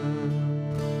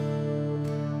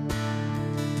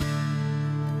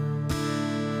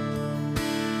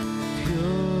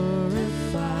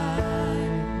 Purify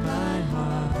my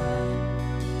heart,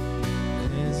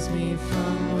 cleanse me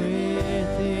from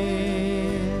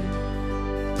within,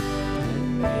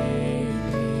 and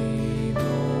make me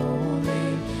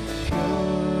holy.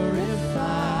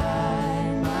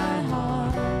 Purify my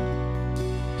heart,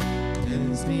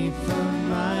 cleanse me from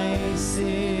my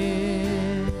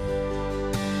sin.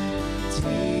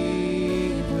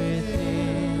 Deep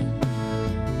within,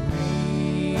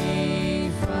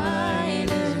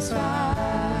 refiner's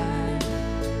fire.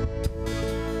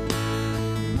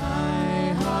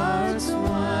 My heart's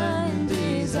one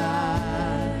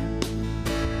desire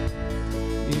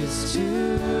is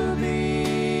to be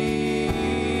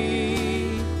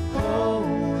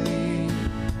holy,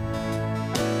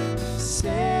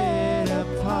 set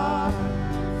apart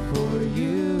for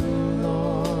you,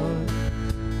 Lord.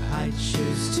 I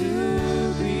choose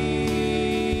to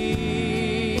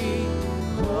be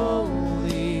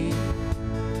holy,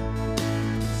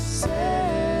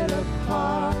 set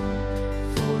apart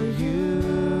for you,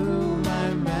 my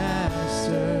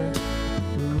master,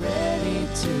 ready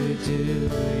to do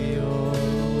your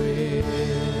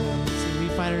will. Sing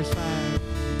Refiner's fire.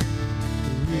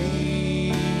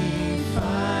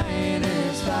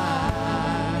 Refiner's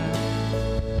fire.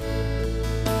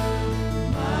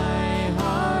 My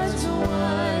heart's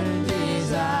one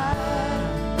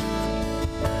desire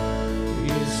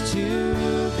is to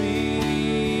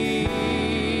be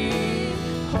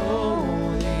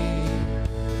holy,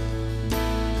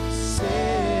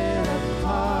 set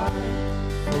apart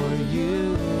for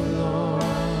you, Lord.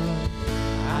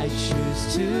 I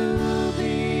choose to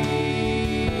be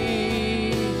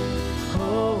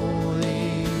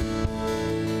holy,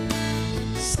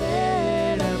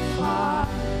 set apart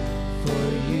for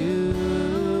you,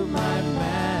 my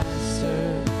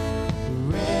master,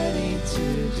 ready to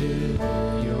do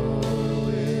your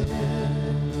will. I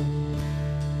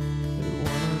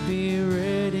wanna be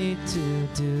ready to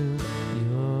do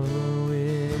your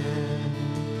will.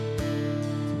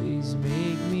 Please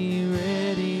make me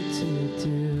ready to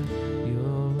do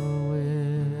your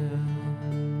will.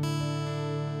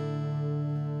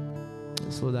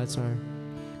 So that's our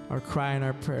cry and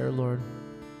our prayer, Lord.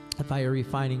 That by your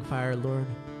refining fire, Lord,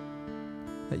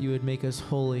 that you would make us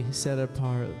holy, set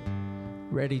apart,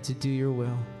 ready to do your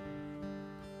will.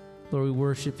 Lord, we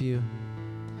worship you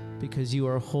because you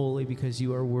are holy, because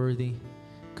you are worthy,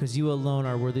 because you alone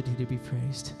are worthy to be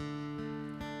praised.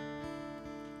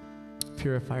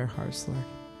 Purify our hearts, Lord.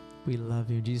 We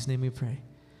love you. In Jesus' name we pray.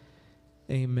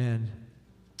 Amen.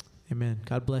 Amen.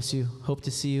 God bless you. Hope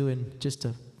to see you in just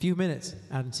a few minutes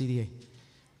out in CDA.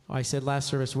 Oh, I said last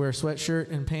service, wear a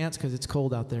sweatshirt and pants because it's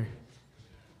cold out there.